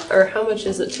 Or how much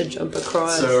is it to jump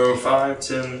across? So 5,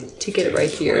 10... To get it right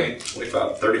here. 20,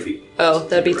 25, 30 feet. Oh,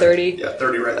 that'd be 30? Yeah,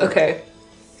 30 right there. Okay.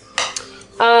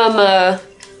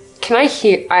 Can I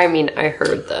hear... I mean, I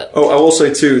heard that. Oh, I will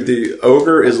say too, the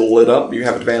ogre is lit up. You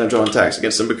have advantage on attacks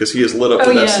against him because he is lit up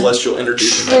with that yeah. celestial energy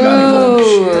from that guiding bolt.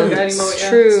 Ooh, Guiding bolt, yeah.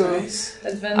 true. Nice.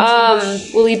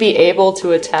 Advantage. Will he be able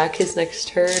to attack his next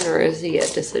turn, or is he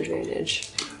at disadvantage?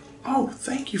 Oh,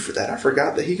 thank you for that. I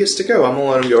forgot that he gets to go. I'm going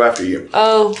to let him go after you.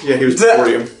 Oh, Yeah, he was before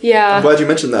you. I'm yeah. glad you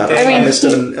mentioned that. I I mean, missed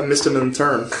him in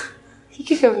turn. He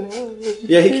could go now.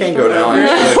 Yeah, he can go now.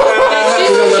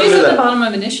 She's at the bottom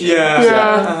of initiative. Yeah.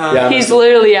 Yeah. Yeah, I He's missed him.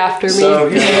 literally after me. So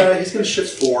he's going to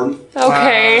shift forward.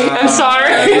 Okay, I'm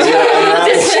sorry. He's gonna unravel-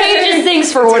 This changes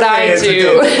things for what I It's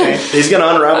do. okay. He's going to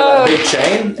unravel that big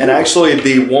chain, and actually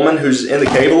the woman who's in the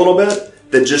cave a little bit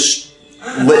that just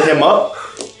lit him up,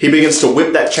 he begins to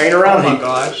whip that chain around. Oh my He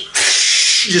gosh.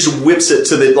 just whips it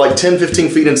to the 10, 15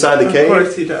 feet inside the Of case.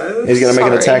 course he does. He's going to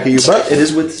make an Sorry. attack at you, but it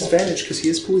is with disadvantage because he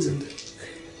is poisoned.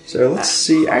 So let's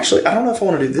see. Actually, I don't know if I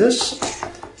want to do this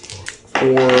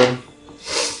or...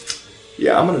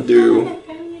 Yeah, I'm going to do...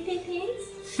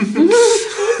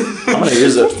 I'm going to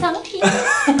use it.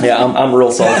 Yeah, I'm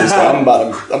real salty, so I'm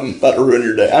about to ruin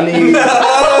your day. I need...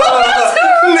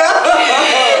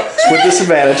 It's with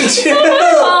disadvantage.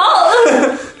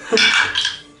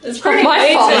 It's pretty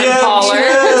My fault. basic. Yeah, Caller.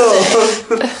 chill.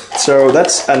 So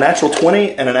that's a natural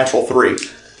 20 and a natural 3.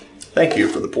 Thank you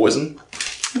for the poison.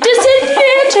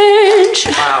 Disadvantage!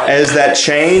 As that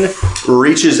chain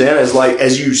reaches in,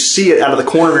 as you see it out of the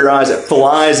corner of your eyes, it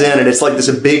flies in, and it's like this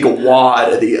big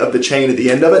wad of the chain at the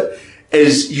end of it.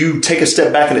 As you take a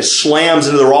step back and it slams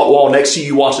into the rock wall next to you,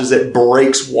 you watch as it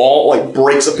breaks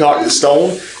apart the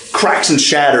stone, cracks and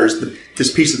shatters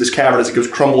this piece of this cavern as it goes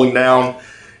crumbling down.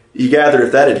 You gather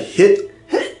if that had hit,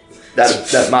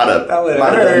 that might have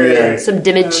done you in. Some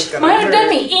damage. Might have done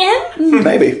me in?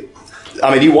 Maybe.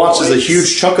 I mean, you watch as a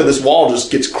huge chunk of this wall just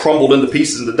gets crumbled into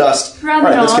pieces into dust. Rather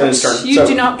All right, not. that's Kenneth's turn. You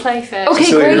do not play fair. Okay,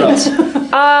 So you're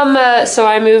great. So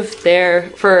I moved there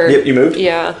for... Yep, you moved.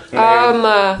 Yeah.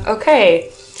 Okay.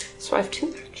 So I have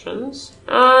 2 actions.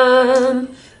 I'm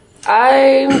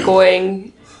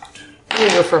going to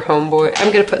go for Homeboy.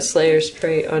 I'm going to put Slayer's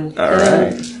Prey on All him.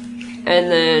 right. And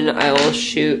then I will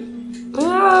shoot...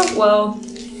 well...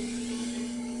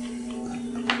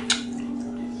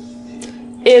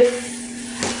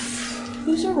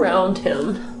 Who's around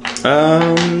him?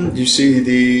 You see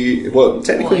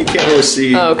technically you can't really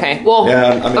see. Oh, okay. Well,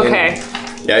 yeah, I mean, okay.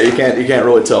 Yeah, you can't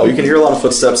really tell. You can hear a lot of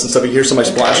footsteps and stuff. You hear somebody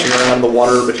splashing around in the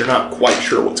water, but you're not quite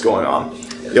sure what's going on.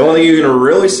 The only thing you can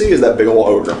really see is that big old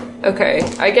ogre. Okay.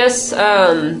 I guess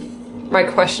my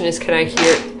question is, can I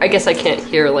hear? I guess I can't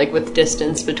hear with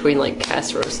distance between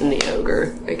Castros and the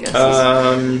ogre. I guess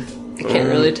I can't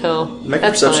really tell. Make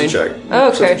That's a perception fine. check. Oh,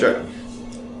 okay. Perception check.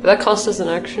 Would that cost us an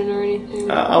action or anything?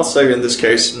 I'll say in this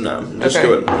case, no. Just Okay.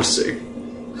 go ahead and just see.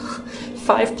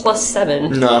 5 plus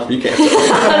 7. No, you can't.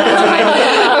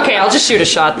 Okay, I'll just shoot a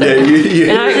shot then. Yeah,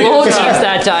 you and I won't use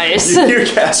that dice. Your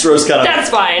Castros kind of. That's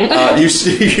fine. You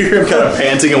hear him kind of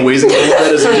panting and wheezing a little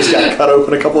bit as he just got cut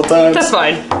open a couple of times. That's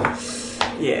fine.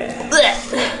 Yeah.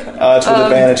 It's with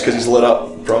advantage because he's lit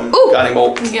up from guiding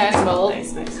bolt. Guys, well,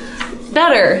 Nice.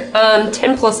 Better.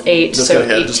 10 plus 8, Just so go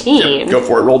ahead. 18. Go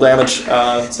for it. Roll damage.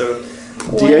 So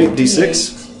D8,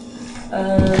 D6.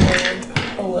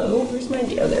 Hello? Where's my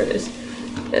D? Oh, there it is.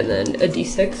 And then a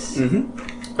D6.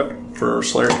 Yep, for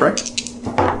Slayer's Prey.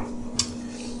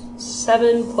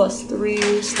 7 plus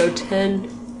 3, so 10.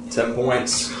 10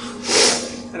 points.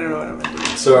 I don't know what I'm gonna do.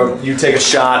 So you take a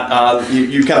shot.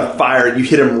 You kind of fire it. You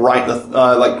hit him right in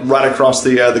the right across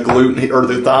the glute or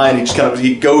the thigh, and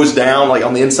he goes down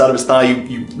on the inside of his thigh.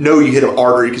 You know you hit an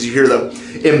artery because you hear the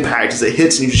impact as it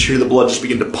hits, and you just hear the blood just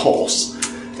begin to pulse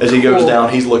as he goes down.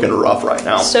 He's looking rough right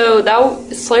now. So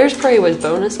Slayer's Prey was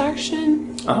bonus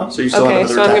action? So you still have Okay,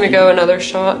 another so I'm attack. going to go another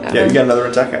shot at Yeah, you him. got another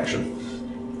attack action.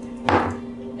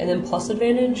 And then plus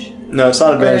advantage? No, it's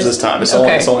not advantage Or- this time. It's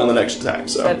okay. only on the next attack.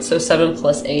 So So 7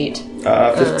 plus 8.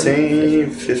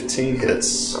 15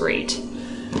 hits. Great.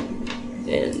 And I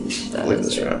that believe is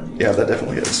this it. right. Yeah, that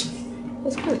definitely hits.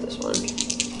 Let's go with this one.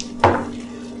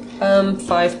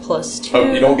 5 plus 2.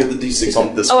 Oh, you don't get the D6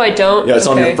 on this. Oh, I don't? Yeah, it's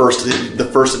on Okay. your the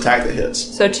first attack that hits.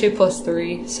 So 2 plus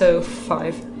 3, so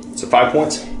 5. So 5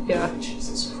 points. Yeah.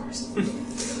 Jesus Christ.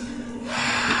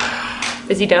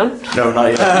 Is he down? No,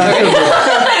 not yet. Okay, I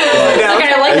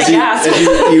like As the gas.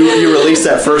 you release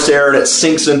that first arrow and it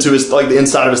sinks into the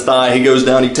inside of his thigh. He goes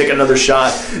down. You take another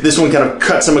shot. This one kind of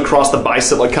cuts him across the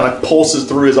bicep, kind of pulses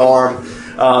through his arm.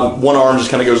 One arm just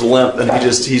kind of goes limp, and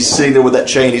he's sitting there with that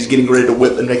chain. He's getting ready to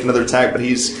whip and make another attack, but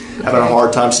he's having a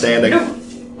hard time standing.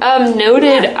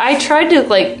 Noted. I tried to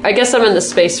I guess I'm in the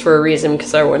space for a reason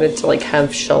because I wanted to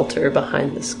have shelter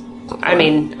behind this. I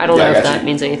mean, I don't Yeah, I know if got that you.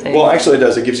 means anything. Well, actually, it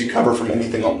does. It gives you cover from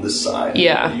anything on this side.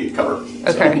 Yeah. You get cover.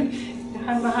 Okay.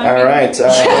 I'm behind All me. right.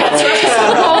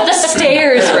 All the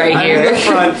stairs right I'm in the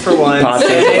here. front for once. Pacha's about to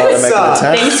make an sucks.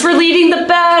 attack. Thanks for leading the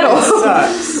battle.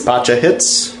 Sucks. Pacha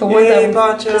hits. Yay,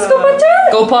 Pacha. Let's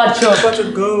go, Pacha. Pacha,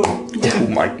 go. Oh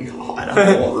my god!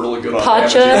 I'm really good on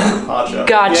Pacha. damage. Pacha.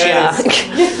 Gotcha. Yes.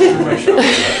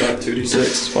 2d6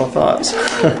 is what I thought.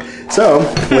 So,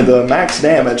 with the max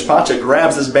damage, Pacha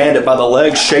grabs this bandit by the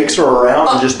leg, shakes her around,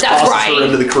 and just that's tosses right. her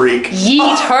into the creek.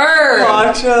 Yeet her.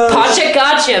 Pacha. Pacha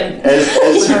gotcha.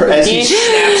 As he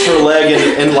snaps her leg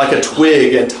in like a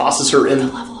twig and tosses her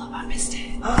in. Level up, I missed it.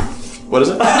 What is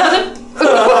it?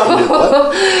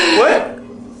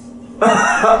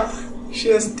 What? She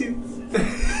has 2.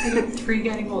 3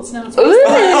 guiding bolts. No, it's Ooh.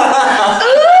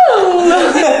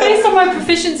 based on my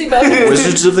proficiency bonus.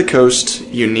 Wizards of the Coast,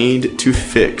 you need to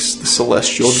fix the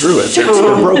Celestial Druids. They're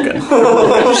broken.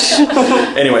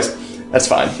 Anyways, that's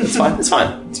fine. It's fine. It's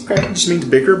fine. It's okay. It just means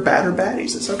bigger, badder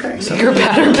baddies. It's okay. So, You're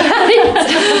better,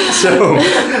 Patty. so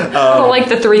I don't like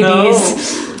the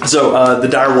 3Ds. the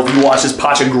direwolf, you watch as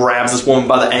Pacha grabs this woman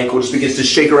by the ankle, just begins to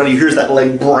shake her around. You hear that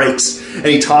leg breaks, and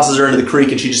he tosses her into the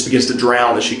creek, and she just begins to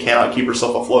drown as she cannot keep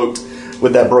herself afloat.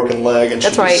 with that broken leg, and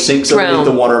That's she right. sinks Drown. underneath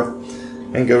the water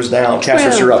and goes down.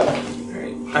 Castros, you're up.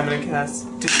 Alright, I'm gonna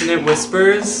cast Dissonant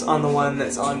Whispers on the one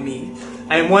that's on me.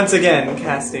 I am once again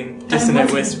casting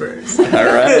Dissonant Whispers. All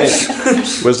right.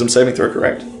 Wisdom saving throw,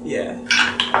 correct? Yeah.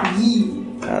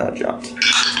 Jumped.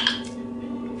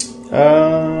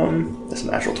 That's a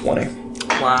natural 20.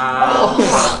 Wow.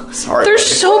 Sorry. There's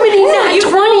so many nat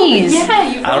 20s.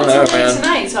 Yeah, you I don't rolled know, something man.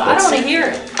 tonight, so I don't want to hear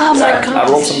it. Oh my I god.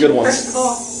 rolled some good ones. First of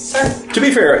all, sir. To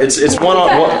be fair, it's one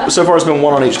on one. So far, it's been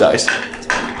one on each dice.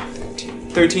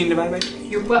 13 divided by?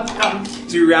 You're welcome.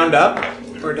 Do you round up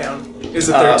or down? Is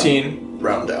it 13?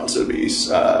 Round down, so it'd be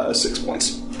 6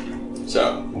 points.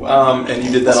 So, and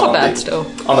you did that That's on not bad the, still.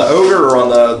 on the ogre or on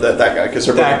that guy? Because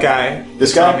That guy.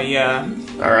 This guy? Tommy, yeah.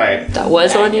 All right. That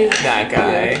was on you? That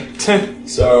guy.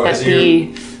 So That'd as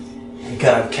you be.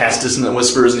 kind of cast Dissonant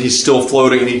Whispers, and he's still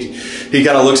floating, and he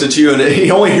kind of looks at you, and he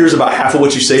only hears about half of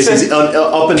what you say. So he's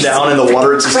up and down in the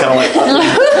water. It's just kind of like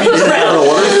he's down in the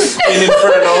water. In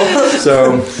Infernal.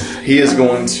 So he is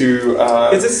going to.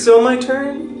 Is it still my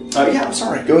turn? Yeah, I'm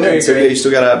sorry. Go ahead. Very So great. yeah, you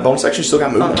still got a bonus action. You still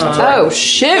got movement. I'm sorry. Oh Can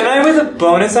shit. I, with a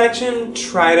bonus action,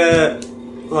 try to,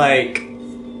 like,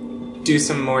 do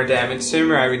some more damage to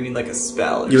him, or I would need, like, a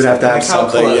spell? Or You would have to have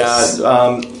something? Like, how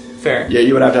something. close? Yeah. Fair. Yeah,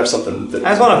 you would have to have something. That I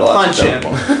just want to punch him.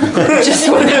 Just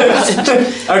want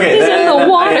to. Okay, He's then in the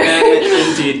water. I am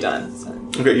indeed done. So.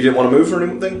 Okay, you didn't want to move or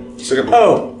anything? You still got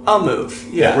Oh, I'll move.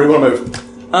 yeah. Yeah. Where do you want to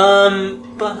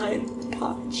move? Behind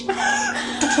Potch.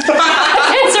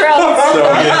 Answer out. So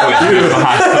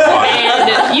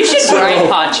And you should grind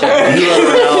Pacha. you run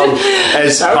around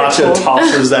as That would be Pacha cool.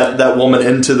 tosses that woman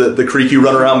into the creek. You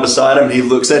run around beside him, and he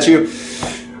looks at you.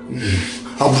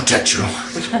 I'll protect you.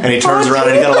 And he turns around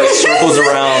and he kind of like circles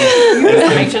around and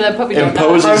Make sure that puppy don't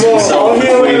imposes die. himself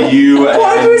between you and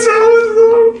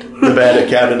the bandit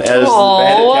captain. As the bandit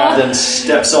Aw. captain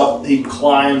steps up, he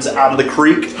climbs out of the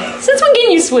creek, Since when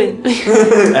can you swim?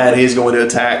 and he's going to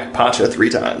attack Pacha 3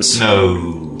 times.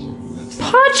 No.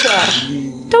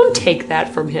 Pacha! Don't take that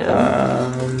from him.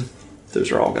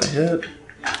 Those are all going to hit.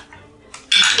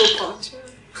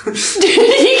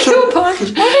 Did he kill Pacha?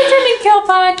 Why didn't he kill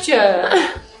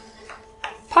Pacha?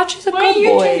 Pacha's a Why good you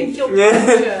boy. didn't kill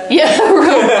Pacha? Yeah,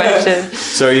 real question.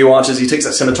 So you watch as he takes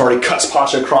that scimitar, he cuts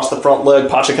Pacha across the front leg.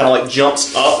 Pacha kind of like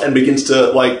jumps up and begins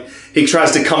to like, he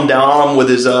tries to come down on him with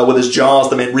his jaws.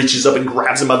 The man reaches up and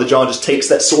grabs him by the jaw and just takes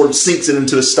that sword, sinks it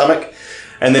into his stomach.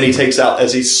 And then he takes out,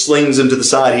 as he slings him to the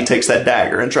side, he takes that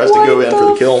dagger and tries to go in for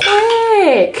the kill.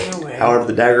 Frick? No way. However,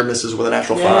 the dagger misses with a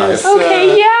natural Yes. 5.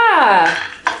 Okay, yeah.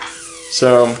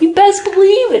 So You best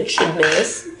believe it should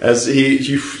miss. as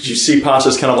you see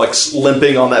Pacha's kind of like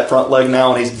limping on that front leg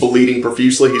now, and he's bleeding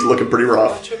profusely. He's looking pretty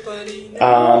rough. It's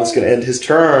going to end his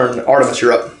turn. Artemis,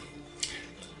 you're up.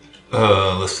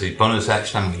 Let's see. Bonus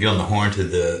action. I'm going to get on the horn to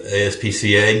the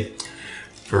ASPCA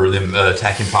for them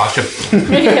attacking Pacha.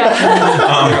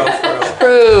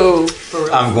 True.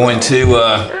 I'm going to.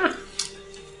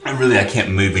 I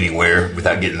can't move anywhere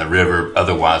without getting the river.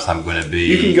 Otherwise, I'm going to be.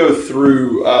 You can go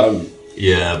through.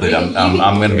 Yeah, but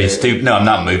I'm going to be stupid. No, I'm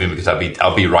not moving because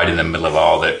I'll be right in the middle of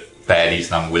all the baddies,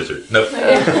 and I'm a wizard. Nope.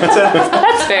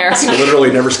 That's fair.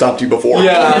 Literally never stopped you before.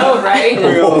 Yeah. Oh, right?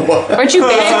 Aren't you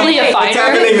basically a fighter?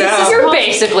 happening now. You're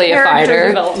basically a Character fighter.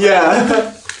 development.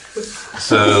 Yeah.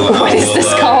 So What is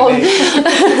this called?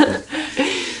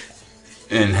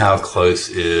 And how close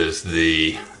is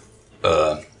the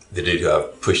dude who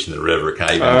I've pushed in the river? Can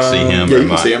I even see him? Yeah, or you am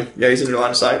can I- see him. Yeah, he's in your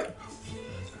line of sight.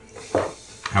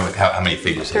 How many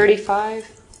feet is he? 35.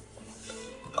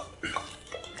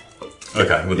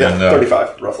 Okay, well Yeah, then.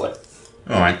 35, roughly.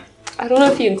 All right. I don't know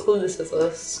if you include this as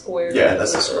a square. Yeah,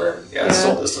 that's a square. Yeah, it's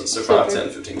still Yeah. distance. So So 5, 10,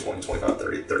 15, 20, 25,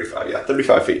 30, 35. Yeah,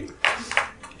 35 feet.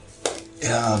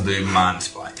 Yeah, I'll do mind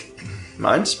spike.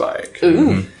 Mind spike.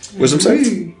 Ooh. Wisdom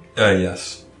save?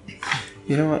 Yes.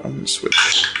 You know what? I'm going to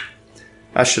switch.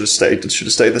 I should have stayed.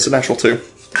 That's a natural 2.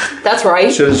 That's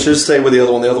right. Should have stayed with the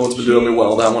other one. The other one's been doing me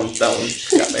well. That one got me.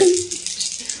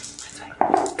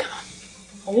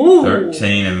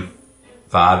 13 and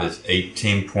 5 is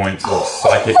 18 points of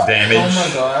psychic damage. Oh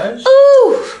my gosh.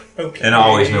 Ooh. Okay. And I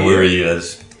always know where he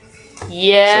is.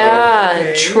 Yeah.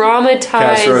 Okay. Traumatized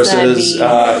Castro that says,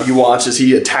 beast. you watch as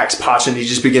he attacks Pacha, and he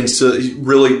just begins to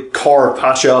really carve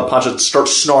Pacha up. Pacha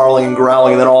starts snarling and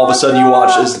growling, and then all of a sudden you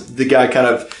watch as the guy kind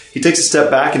of, he takes a step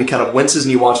back and he kind of winces,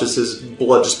 and you watch as his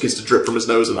blood just begins to drip from his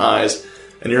nose and eyes.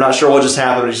 And you're not sure what just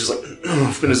happened, and he's just like,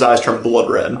 and his eyes turn blood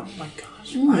red. Oh my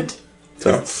gosh. What?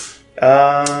 So,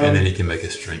 And then he can make a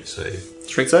strength save.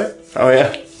 strength save? Oh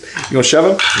yeah. You gonna shove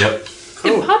him? Yep.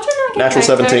 Did Pacha not get Natural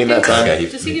pack 17 that tactics? time. Okay,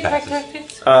 Does he get pack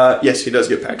tactics? Yes, he does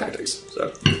get pack tactics.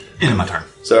 So End of my turn.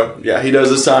 So, yeah, he does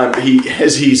this time.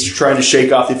 As he's trying to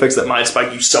shake off the effects of that mind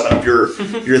spike, you summon up your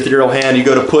ethereal hand, you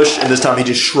go to push, and this time he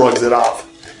just shrugs it off.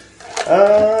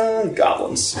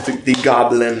 Goblins. The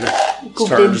goblin.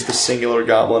 Turn, just the singular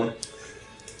goblin.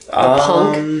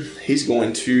 Punk. He's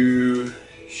going to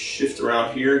shift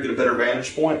around here, get a better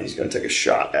vantage point. He's going to take a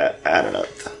shot at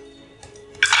Adeneth.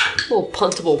 Little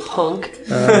puntable punk.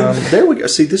 There we go.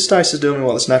 See, this dice is doing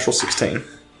well. It's natural 16.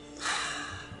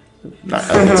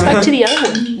 Back to the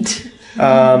other one.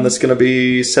 That's going to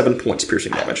be 7 points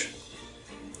piercing damage.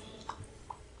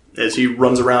 As he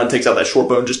runs around and takes out that short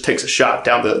bow and just takes a shot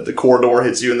down the corridor,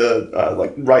 hits you in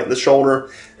the right in the shoulder.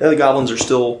 The other goblins are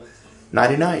still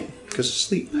nighty-night because of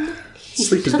sleep.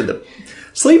 Sleep has been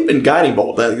sleep and guiding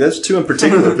bolt. Those two in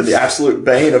particular have been the absolute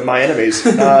bane of my enemies.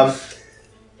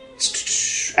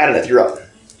 Adeneth, you're up.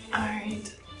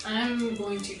 Alright. I'm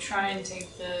going to try and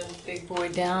take the big boy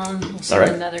down. We'll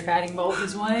send another guiding bolt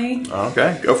his way.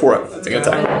 Okay, go for it. Take an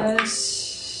attack.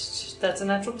 That's a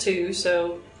natural 2,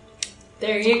 so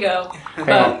there you go.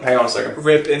 Hang on a second.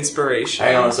 Rip inspiration.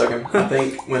 Hang on a second. I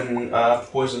think when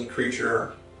poison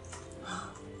creature,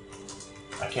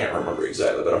 I can't remember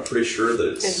exactly, but I'm pretty sure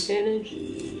that it's advantage.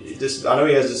 I know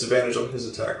he has disadvantage on his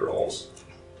attack rolls.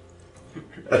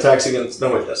 Attacks against.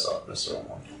 No, wait, that's not the wrong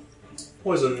one.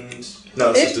 Poisoned.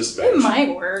 No, it's just disadvantage. It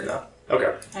might work. No.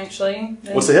 Okay. Actually,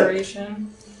 What's the hit?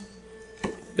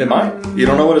 It might. You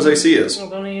don't know what his AC is. I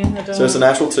don't. So it's a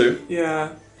natural 2.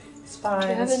 Yeah. Inspire. I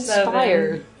have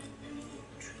Inspire.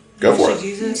 Go for it.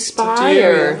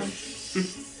 Inspire.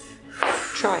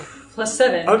 Try. Plus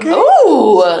 7. Okay.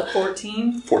 Ooh!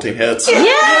 14. 14 hits. Yay!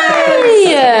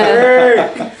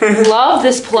 Love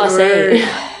this plus 8.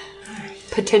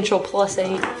 Potential plus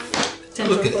 8.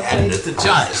 Look at Adeneth, the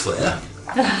giant slayer.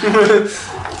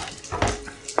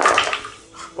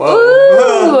 Whoa.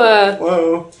 Ooh!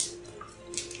 Whoa.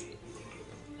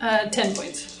 10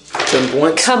 points. 10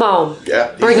 points. Come on.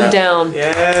 Yeah. Bring him down.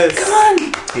 Yes.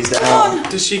 He's down.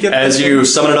 Does she get As you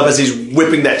summon it up, as he's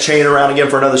whipping that chain around again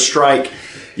for another strike,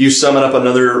 you summon up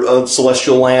another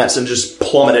celestial lance and just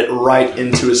plummet it right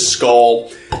into his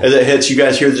skull. As it hits, you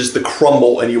guys hear just the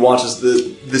crumble, and you watch as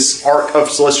this arc of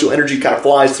celestial energy kind of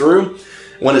flies through.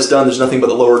 When it's done, there's nothing but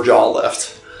the lower jaw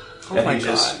left. Oh my he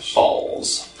just gosh.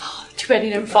 falls. Too bad he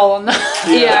didn't fall on the...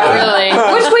 Yeah, really.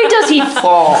 Which way does he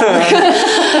fall?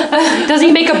 Does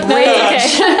he make a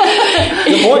bridge?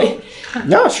 Good point.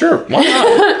 No, sure. Why not?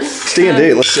 It's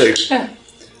D&D. Let's see.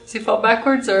 Does he fall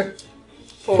backwards or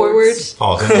Forwards?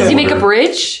 Falls in Does he the make a water.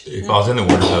 bridge? He falls in the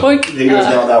water. So Boink. He goes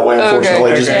down that way,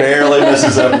 unfortunately. Just barely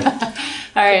misses him.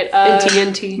 Alright,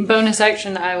 TNT. bonus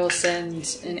action, I will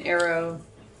send an arrow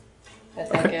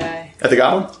at that guy. At the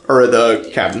goblin? Or at the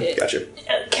captain? Gotcha.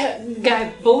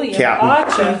 Guy bullying.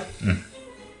 Captain.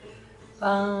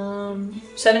 Gotcha.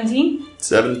 17?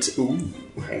 17. Ooh,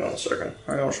 hang on a second.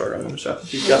 Let me see. I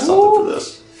think you've got something for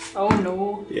this. Oh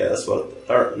no. Yeah, that's what.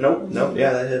 Or, nope.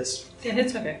 Yeah, that hits. It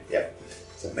hits, okay. Yeah.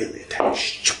 It's a melee attack.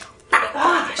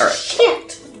 Ah, All right.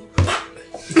 shit.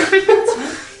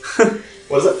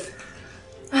 What is it?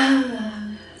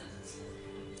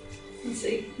 Let's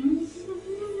see.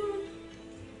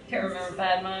 Can't remember if I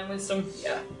had my wisdom.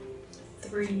 Yeah.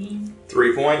 3.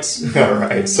 3 points. All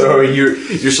right. So your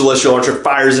celestial archer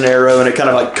fires an arrow, and it kind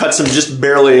of like cuts him just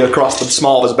barely across the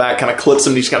small of his back, kind of clips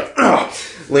him. And he just kind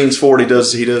of leans forward. He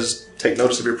does take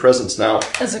notice of your presence now.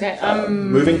 That's okay.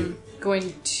 I'm Moving.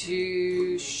 going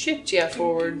to shift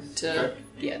forward to...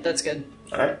 Yeah, that's good.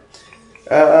 All right.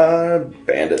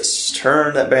 Bandit's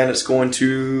turn. That bandit's going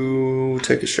to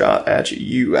take a shot at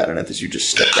you, Adeneth, as you just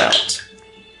stepped out.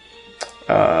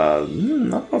 I don't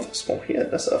know if that's going to hit.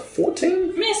 That's a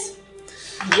 14? Miss!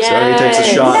 Yes. So he takes a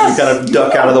shot. You kind of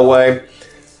duck out of the way.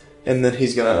 And then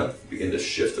he's going to begin to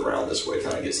shift around this way,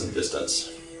 kind of get some distance.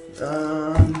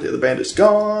 The other bandit's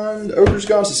gone. The ogre's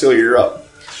gone. Cecilia, you're up.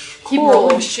 Keep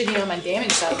rolling shitty on my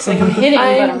damage side. It's like I'm hitting,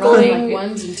 but I'm rolling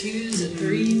like 1s and 2s and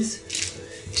 3s.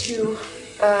 To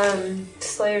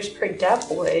Slayer's Prey that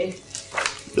boy.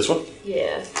 This one?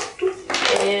 Yeah.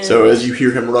 And So as you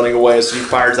hear him running away, as he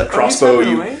fires that crossbow,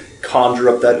 you conjure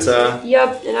up that...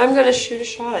 Yep, and I'm gonna shoot a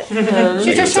shot at him.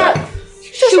 Shoot your shot.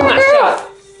 Shoot my shot.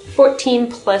 14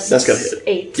 plus That's gonna hit.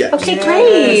 8. Yeah. Okay,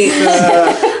 great.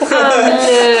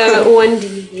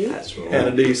 1d8. And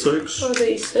a D6.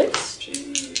 1d6.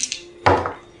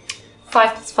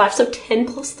 5 plus 5, so 10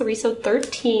 plus 3, so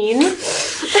 13.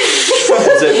 As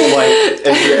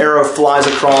your arrow flies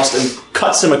across and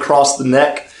cuts him across the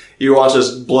neck, you watch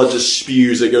as blood just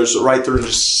spews. It goes right through and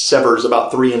just severs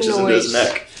about 3 inches into his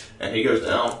neck. And he goes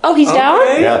down. Oh, he's down?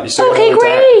 Yeah, you still got Okay, another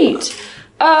attack.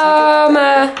 great.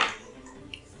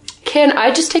 Can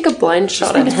I just take a blind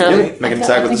shot at him? Yeah, make an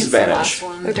attack with disadvantage.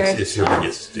 Okay. It's whoever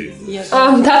gets to do this.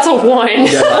 That's a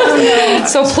 1.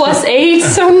 So plus 8,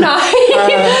 so 9.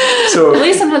 So At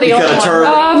least I'm not the you only kind of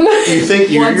one. turn. You think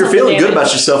One's you're on feeling the good about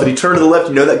damage. yourself, and you turn to the left.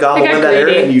 You know that goblin I got went in that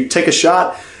area, greedy. and you take a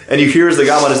shot, and you hear as the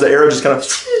goblin, as the arrow just kind of,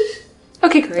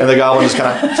 Okay, great. and the goblin just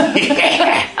kind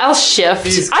of. I'll shift.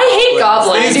 These I hate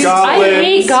goblins. These I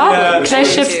hate goblins, goblins. Can I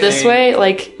yeah. shift this way?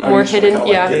 Like, more hidden? Kinda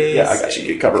like Yeah. it. Yeah, I got you.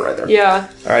 Get cover right there. Yeah.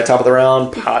 All right, top of the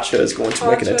round. Pacha is going to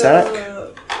make an attack.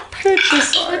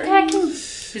 Purchase attacking.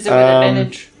 Is it with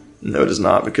advantage? No, it is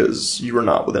not because you are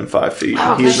not within 5 feet.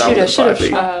 Oh, He is not shoot, I within 5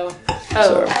 feet. Oh.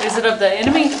 So- Is it of the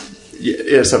enemy? Yeah,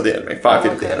 it's of the enemy. 5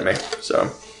 feet of the okay. enemy.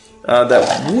 So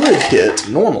that would hit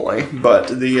normally, but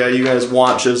the you guys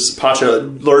watch as Pacha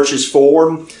lurches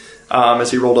forward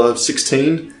as he rolled a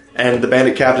 16, and the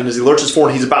bandit captain, as he lurches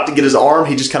forward, he's about to get his arm.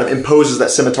 He just kind of imposes that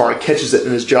scimitar and catches it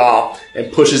in his jaw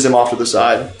and pushes him off to the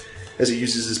side as he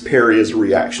uses his parry as a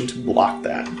reaction to block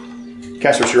that.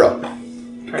 Casper's, you're up.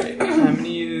 Alright, I'm gonna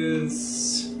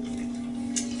use...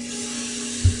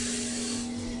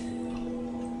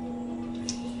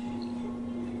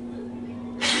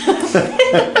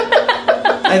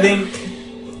 I think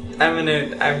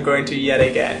I'm going to yet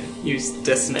again use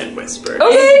Dissonant Whisper.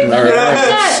 Okay. All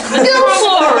right.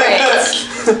 Go for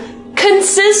it.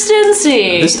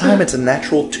 Consistency. This time it's a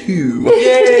natural 2. Yay!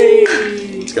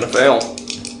 It's gonna fail.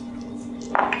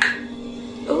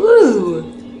 Ooh.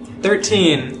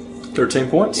 13. 13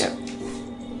 points. Yeah.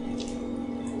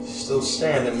 Still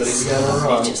standing, but he's got to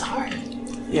run. It's hard.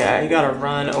 Yeah, I gotta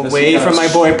run he away gotta from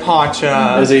my boy Pacha.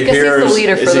 As he Guess he's the hears,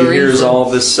 leader for as he the hears reason. all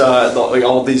this,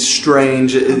 all these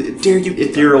strange, dare you-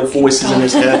 ethereal voices in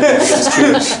his head, begins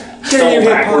to stumble you hit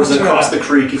backwards Pacha. across the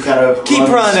creek. He kind of Keep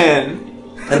runs running!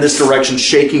 in this direction,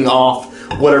 shaking off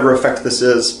whatever effect this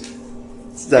is.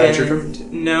 Is that your turn?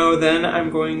 And no, then I'm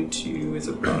going to, as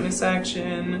a bonus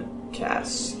action,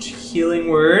 cast Healing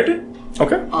Word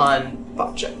Okay. on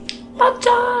Pacha. Pacha.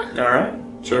 All right.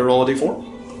 Should I roll a d4?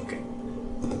 Okay.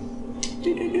 4!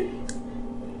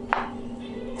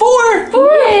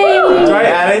 Yay. Do I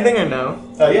add anything or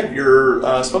no? Yeah, your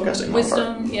spellcasting modifier.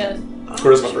 Wisdom? Yeah.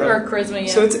 Charisma, Or right? charisma,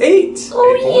 yeah. So it's 8.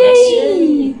 Oh,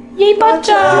 yay. Yay, Pacha.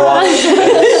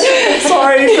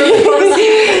 Sorry for the bonus.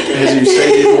 As you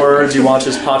say these words, you watch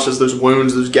as Pacha's those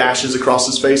wounds, those gashes across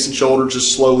his face and shoulder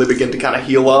just slowly begin to kind of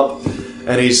heal up,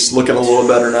 and he's looking a little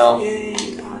better now. Yay,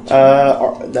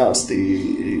 Pacha. Now it's the.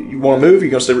 You want to move? Or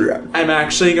you gonna stay where you're at? I'm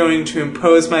actually going to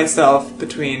impose myself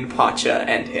between Pacha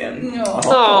and him. No.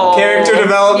 Oh. Character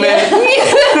development.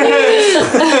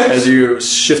 As you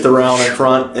shift around in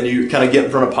front and you kind of get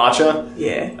in front of Pacha,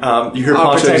 Yeah. you hear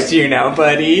I'll Pacha. protect you now,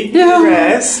 buddy. Yeah.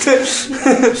 Rest.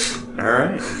 All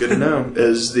right, good to know.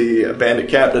 As the bandit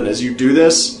captain, as you do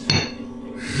this,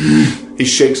 he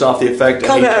shakes off the effect.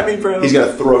 Come and at me, bro. He's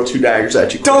gonna throw 2 daggers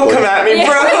at you. Don't quickly. come at me,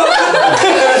 bro.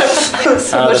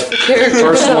 So much for character.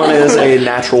 First one is a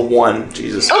natural 1.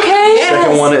 Jesus. Okay.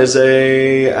 Second one is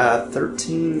a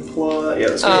 13 plus. Yeah,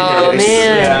 that's good. Oh, Yeah,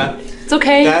 man. Yeah. It's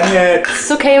okay. That hits.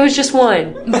 It's okay. It was just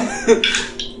 1.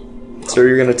 So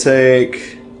you're gonna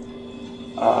take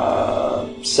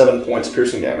 7 points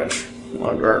piercing damage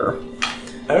on Garner.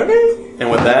 Okay.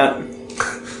 And with that,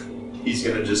 he's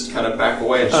gonna just kind of back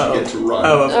away and just get to run.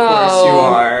 Oh, of course you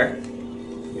are.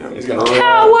 He's gonna run.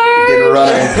 Coward! Get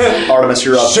running. Artemis,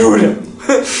 you're up. Shoot him.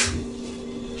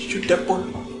 Shoot that boy.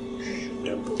 Shoot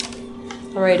that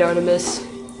boy. All right, Artemis.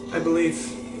 I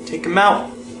believe. Take him out.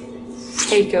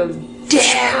 Take him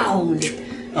down.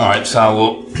 All right, so I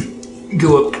will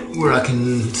go up where I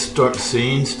can start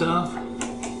seeing stuff.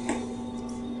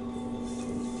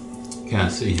 Can I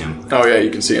see him? Oh yeah, you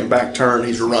can see him back turn.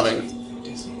 He's running.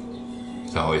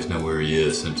 So I always know where he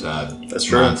is since I That's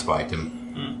true. mind spiked him.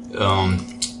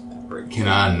 Can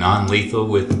I non-lethal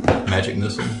with magic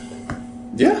missile?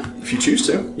 Yeah, if you choose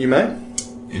to, you may.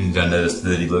 And I noticed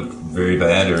that he looked very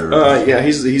bad, or Yeah,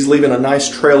 he's leaving a nice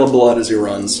trail of blood as he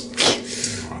runs.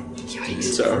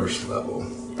 So, first level.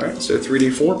 all right, so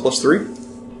 3d4 plus 3.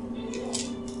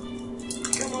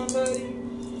 Come on, buddy.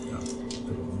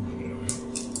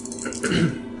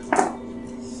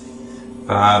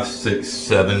 5, 6,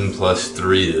 7 plus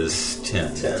 3 is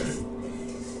 10. 10.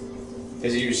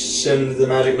 As you send the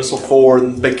magic missile forward,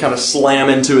 and they kind of slam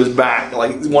into his back,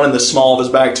 like one in the small of his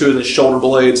back, 2 in his shoulder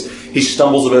blades. He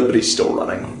stumbles a bit, but he's still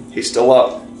running. He's still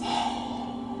up.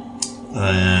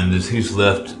 And who's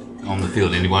left on the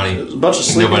field? Anybody? There's a bunch of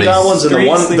sleeping Nobody's- goblins, and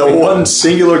the one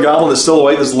singular goblin that's still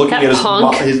awake that's looking That at his,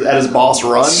 punk. at his boss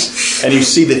run, and you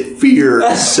see the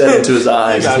fear set into his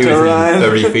eyes. Got He to was run. within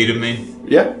 30 feet of me.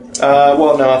 Yeah.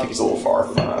 Well, no, I think he's a little far.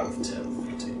 5, 10,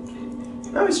 15.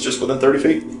 No, he's just within 30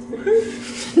 feet.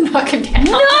 Knock him down.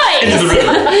 Nice!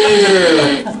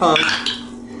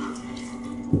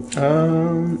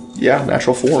 Yeah,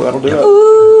 natural 4. That'll do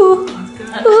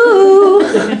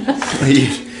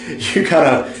it. You kind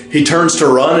of. He turns to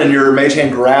run, and your mage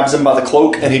hand grabs him by the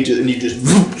cloak, and you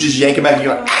just yank him back, and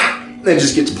you're like, and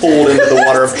just gets pulled into the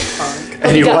water.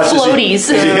 And you watch as he hits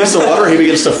the water, he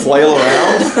begins to flail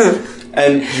around,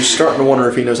 and you're starting to wonder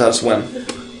if he knows how to swim.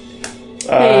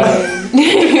 And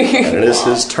it is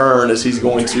his turn as he's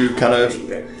going to kind of.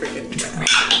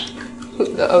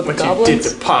 The What goblins? you did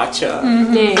to Pacha.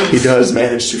 He does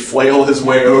manage to flail his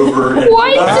way over. And,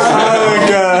 What? Oh,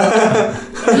 God.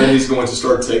 and then he's going to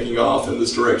start taking off in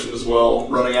this direction as well,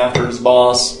 running after his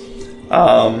boss.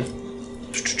 Adam,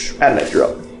 if you're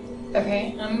up.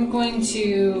 Okay, I'm going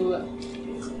to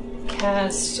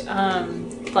cast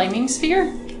Flaming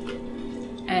Sphere.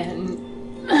 And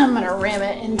I'm going to ram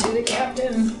it into the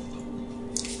captain.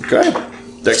 Okay.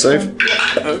 Dex save.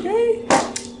 Okay.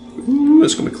 Ooh,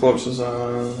 it's going to be close as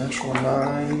a natural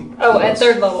 9. Oh, at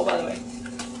 3rd level, by the way.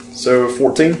 So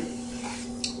 14.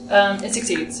 It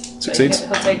succeeds. Succeeds? So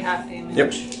he'll take half damage.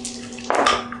 Yep.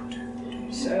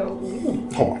 So,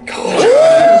 Oh my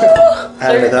god.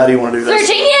 Adam, how do you want to do this?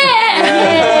 13,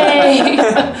 yay!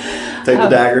 Take the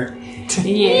dagger.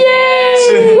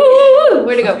 Yay! Woo!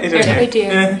 Where'd it go? It's Right okay.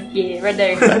 there. Yeah, right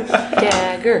there.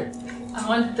 Dagger. I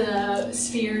want the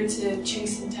sphere to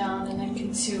chase him down and then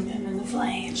consume him in the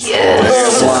flames.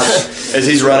 Yes! As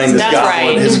he's running, this That's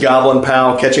goblin, right. his goblin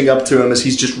pal catching up to him as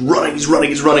he's just running, he's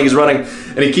running,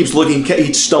 and he keeps looking,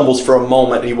 he stumbles for a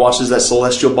moment, and he watches that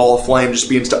celestial ball of flame just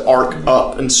begins to arc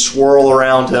up and swirl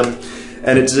around him,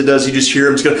 and as it does, you just hear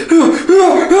him just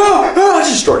go,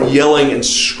 just start yelling and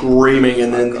screaming,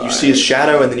 and then you see his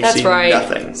shadow, and then you That's see right.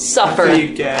 nothing, Suffer. What do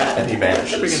you get? and he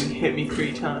vanishes. Freaking hit me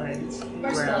 3 times.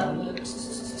 Where's Round. What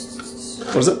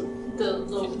is it? the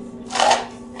little...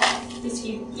 Is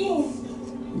he... Yeah.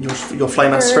 Your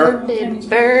flame and sphere? Burn. Okay,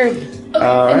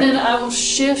 Alright. and then I will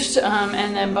shift,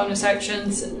 and then bonus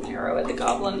actions, and arrow at the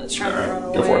goblin that's trying to run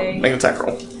away. Go for it. Make an attack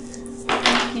roll.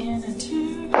 And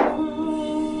attack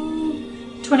roll.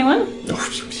 21?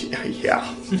 Yeah,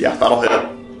 that'll hit.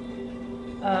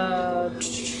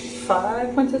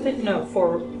 5 points of damage? No,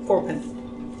 4 points.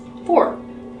 4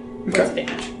 points of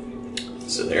damage.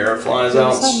 So the arrow flies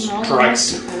out,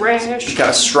 strikes. Rash. Kind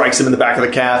of strikes him in the back of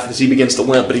the calf as he begins to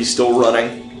limp, but he's still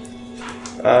running.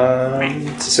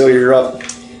 Cecilia, you're up.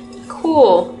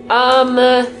 Cool.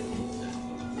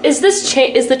 Is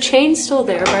the chain still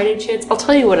there by any chance? I'll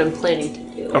tell you what I'm planning to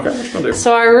do. Okay, I'll do.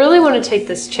 So I really want to take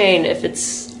this chain, if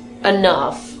it's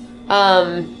enough,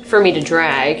 for me to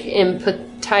drag and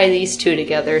tie these two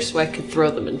together so I could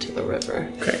throw them into the river.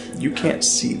 Okay, you can't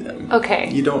see them. Okay.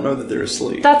 You don't know that they're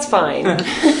asleep. That's fine.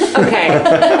 Okay.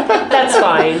 That's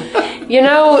fine. You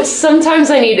know, sometimes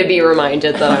I need to be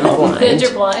reminded that I'm That blind.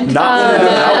 you're blind.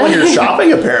 Not when you're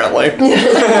shopping, apparently.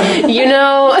 You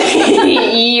know,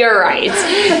 you're right.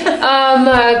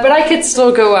 But I could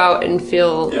still go out and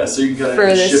feel... Yeah, so you can For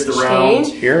kind of this shift around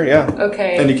chain? here, yeah.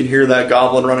 Okay. And you can hear that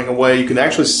goblin running away. You can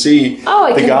actually see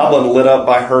I the can- goblin lit up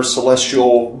by her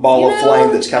celestial ball You of know- flame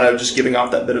that's kind of just giving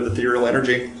off that bit of ethereal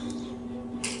energy.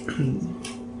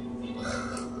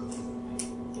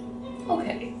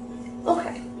 Okay.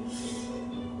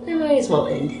 I might as well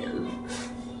end him.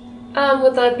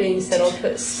 With that being said, I'll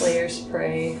put Slayer's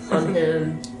Prey on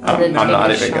him. I'm then take not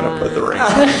a even going to shot. put the ring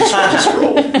on. Just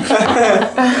roll.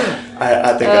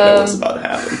 I think I know what's about to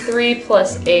happen. 3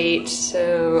 plus 8,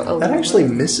 so 11. That actually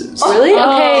misses. Really?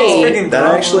 Okay. Freaking That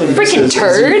actually Freaking misses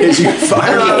turd. As you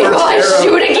fire your Well, I arrow,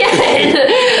 shoot again.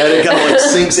 and it kind of like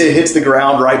sinks. It hits the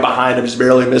ground right behind him, just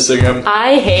barely missing him.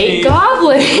 I hate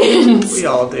goblins. We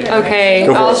all do. Okay,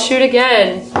 Go for I'll it. shoot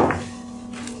again.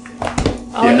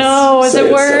 Oh Yes, no, is say it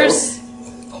it worse?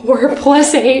 4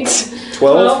 plus 8.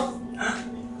 12.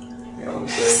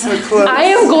 So close. I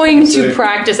am going to See.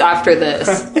 practice after this.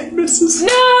 It misses.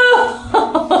 No! No.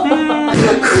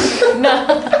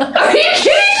 Are you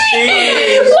kidding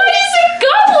me? Why is it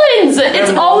goblins?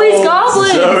 It's always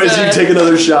goblins. So as you take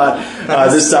another shot,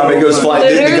 this time it goes flying.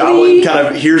 The Literally. goblin kind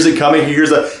of hears it coming. He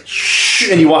hears a shh,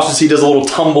 and you watch as he does a little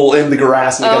tumble in the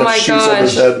grass and he Oh kind of my shoots over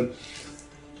his gosh. head.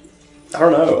 I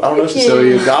don't know,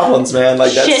 Cecilia. Goblins, man,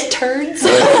 like that's Shit turds.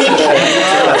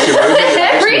 that's your movie.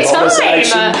 Every Bonus time.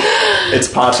 action. It's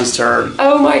Pacha's turn.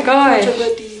 Oh my gosh.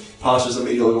 Pacha's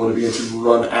immediately going to begin to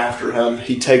run after him.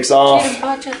 He takes off.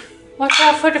 Watch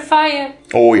out for the fire.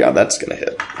 Oh yeah, that's gonna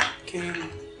hit.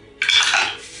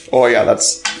 Oh yeah,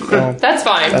 that's That's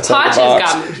fine. that's out of Pacha's the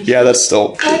box. got me. Yeah, that's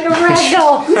still. Like a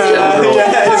ragdoll.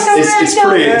 It's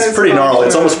it's pretty gnarly.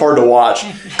 It's almost hard to watch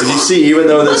because you see, even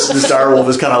though this direwolf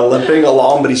is kind of limping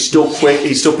along, but he's still quick.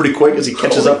 He's still pretty quick as he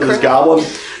catches up with his goblin.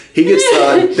 He gets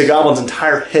the goblin's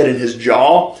entire head in his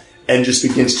jaw and just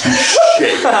begins to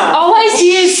shake. All I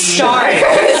see is stars.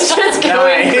 It's just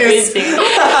going crazy.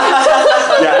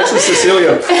 Yeah, actually,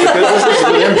 Cecilia, because this is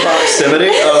within proximity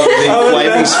of the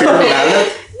flaming sphere of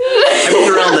madness.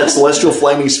 Everything around that celestial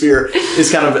flaming sphere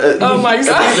is kind of oh my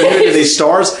god, into these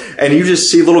stars, and you just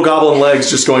see little goblin legs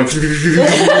just going, just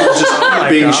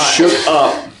being shook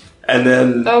up, and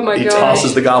then he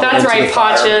tosses the goblin. That's into right, the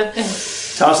fire. Pacha.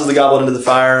 Tosses the goblin into the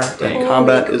fire, and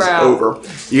combat is over.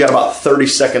 You got about 30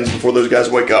 seconds before those guys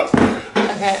wake up.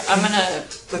 Okay, I'm gonna.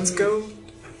 Let's go.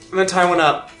 I'm gonna tie one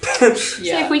up. See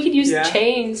if we could use the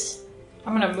chains.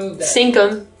 I'm gonna move that. Sink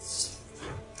them.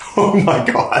 Oh my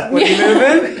god! What are you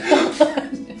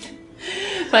moving?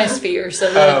 My spear, so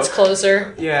that it's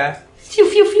closer. Yeah. Phew,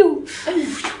 phew, phew.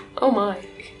 Oh my.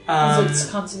 So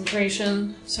it's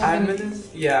concentration. So I'm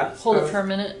gonna hold it for a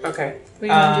minute. Okay. What are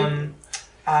you gonna do?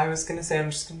 I was gonna say I'm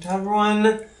just gonna tie everyone.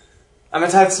 I'm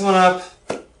gonna tie this one up.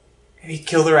 Maybe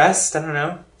kill the rest. I don't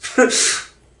know.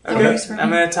 Okay. I'm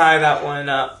gonna tie that one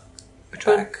up. Which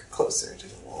one? Back closer to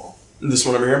the wall. This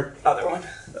one over here? Other one.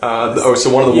 So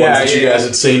one of the ones that you guys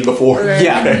had seen before. Okay.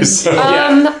 Yeah. Okay, so.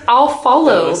 I'll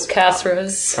follow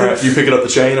Casros. Alright, you picking up the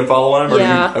chain and following him?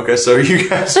 Yeah. Okay, so you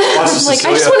guys watch this. Like,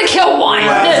 I just want to kill one.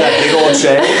 Grabs that big old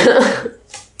chain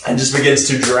and just begins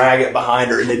to drag it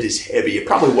behind her, and it is heavy. It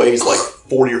probably weighs like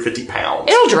 40 or 50 pounds.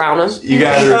 It'll drown him. You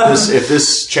guys if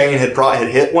this chain had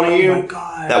hit one of you, my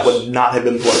gosh. that would not have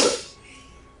been pleasant.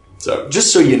 So,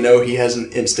 just so you know, he has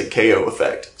an instant KO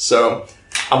effect. So,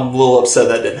 I'm a little upset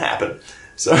that didn't happen.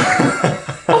 So.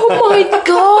 Oh my gosh!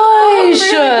 I'm really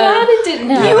glad it didn't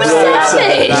happen. You were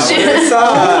savage! That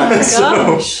Oh my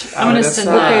gosh. I'm gonna send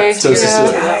that. Okay. So,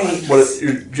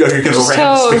 you're going to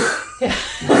ram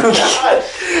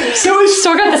So we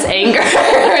still got this anger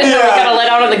that we gotta let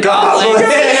out on the goblin.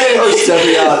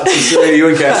 Stepping out. Cecilia, you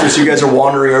and Cassius, you guys are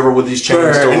wandering over with these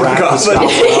chains to wrap this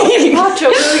goblin up.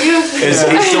 As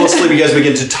he's still asleep, you guys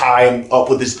begin to tie him up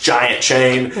with this giant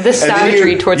chain. The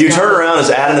savagery towards you turn around as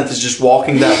Adeneth is just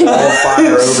walking that ball of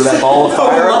fire over that ball of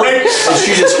fire, and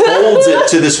she just holds it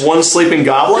to this one sleeping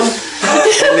goblin.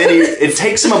 And then it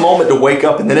takes him a moment to wake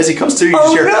up, and then as he comes to, you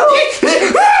just hear,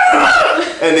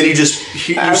 and then you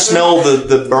smell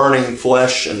the burning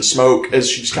flesh and smoke as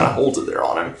she just kind of holds it there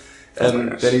on him,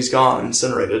 and then he's gone,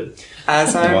 incinerated.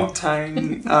 As I'm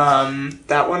tying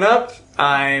that one up,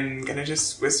 I'm gonna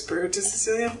just whisper to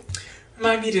Cecilia,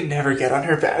 remind me to never get on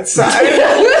her bad side.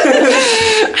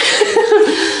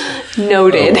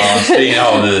 Noted. Seeing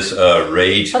all this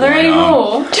rage There going you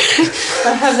on. go.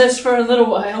 I have this for a little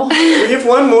while. We have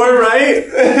one more, right?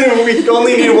 We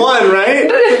only need one, right?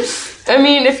 I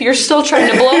mean, if you're still trying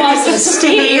to blow off some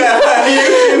steam.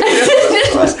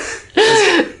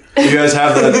 You guys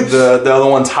have the other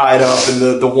one tied up, and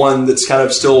the one that's kind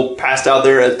of still passed out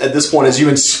there. At this point, as you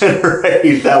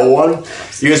incinerate that one,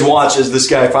 you guys watch as this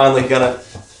guy finally he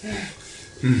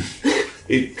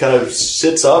kind of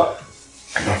sits up,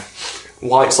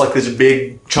 wipes like this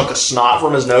big chunk of snot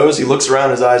from his nose. He looks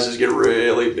around, his eyes just get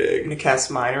really I'm big. gonna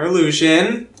cast Minor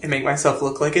Illusion and make myself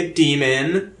look like a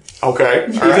demon. Okay.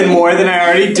 Even more than I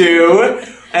already do.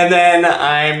 And then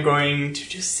I'm going to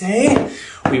just say,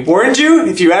 we warned you,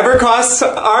 if you ever cross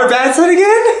our bad side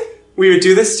again, we would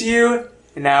do this to you,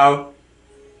 and now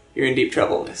you're in deep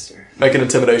trouble, mister. Make an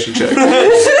intimidation check.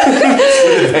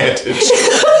 With advantage.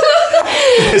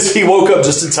 As he woke up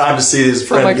just in time to see his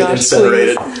friend get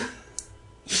incinerated.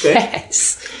 Okay.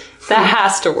 Yes. That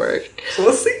has to work. So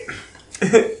let's see.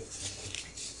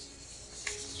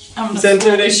 I'm Is that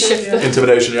intimidation? shift the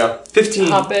 15.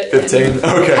 pop it. 15.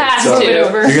 Okay. Has so to.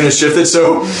 you're gonna shift it.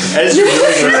 So as you're doing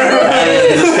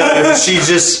it, she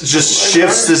just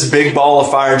shifts this big ball of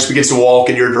fire and just begins to walk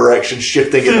in your direction,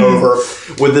 shifting it over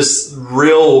with this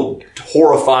real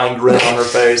horrifying grin on her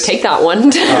face. Take that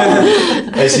one.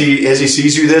 As he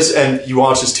sees you this, and you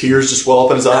watch his tears just well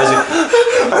up in his eyes.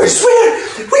 I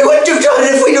swear, we wouldn't have done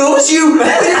it if we knew it was you. We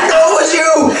didn't know it was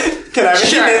you. Can I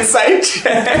make an insight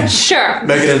check? Sure.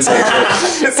 Make an insight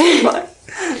check.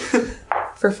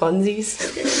 For funsies.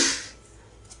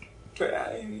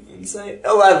 Insight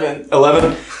 11.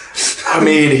 11. I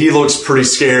mean, he looks pretty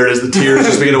scared as the tears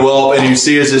just begin to well up, and you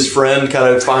see as his friend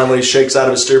kind of finally shakes out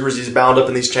of his stupors. He's bound up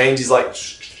in these chains. He's like,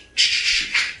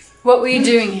 shh. What were you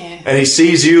doing here? And he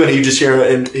sees you, and you just hear him,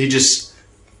 and he just,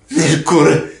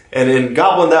 and in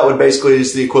Goblin, that would basically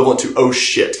is the equivalent to oh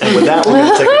shit. And with that, we're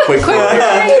going to take a quick break.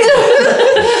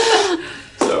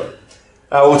 So,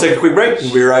 we'll take a quick break.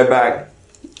 We'll be right back.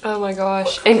 Oh my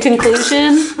gosh. In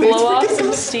conclusion, blow off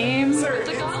some steam.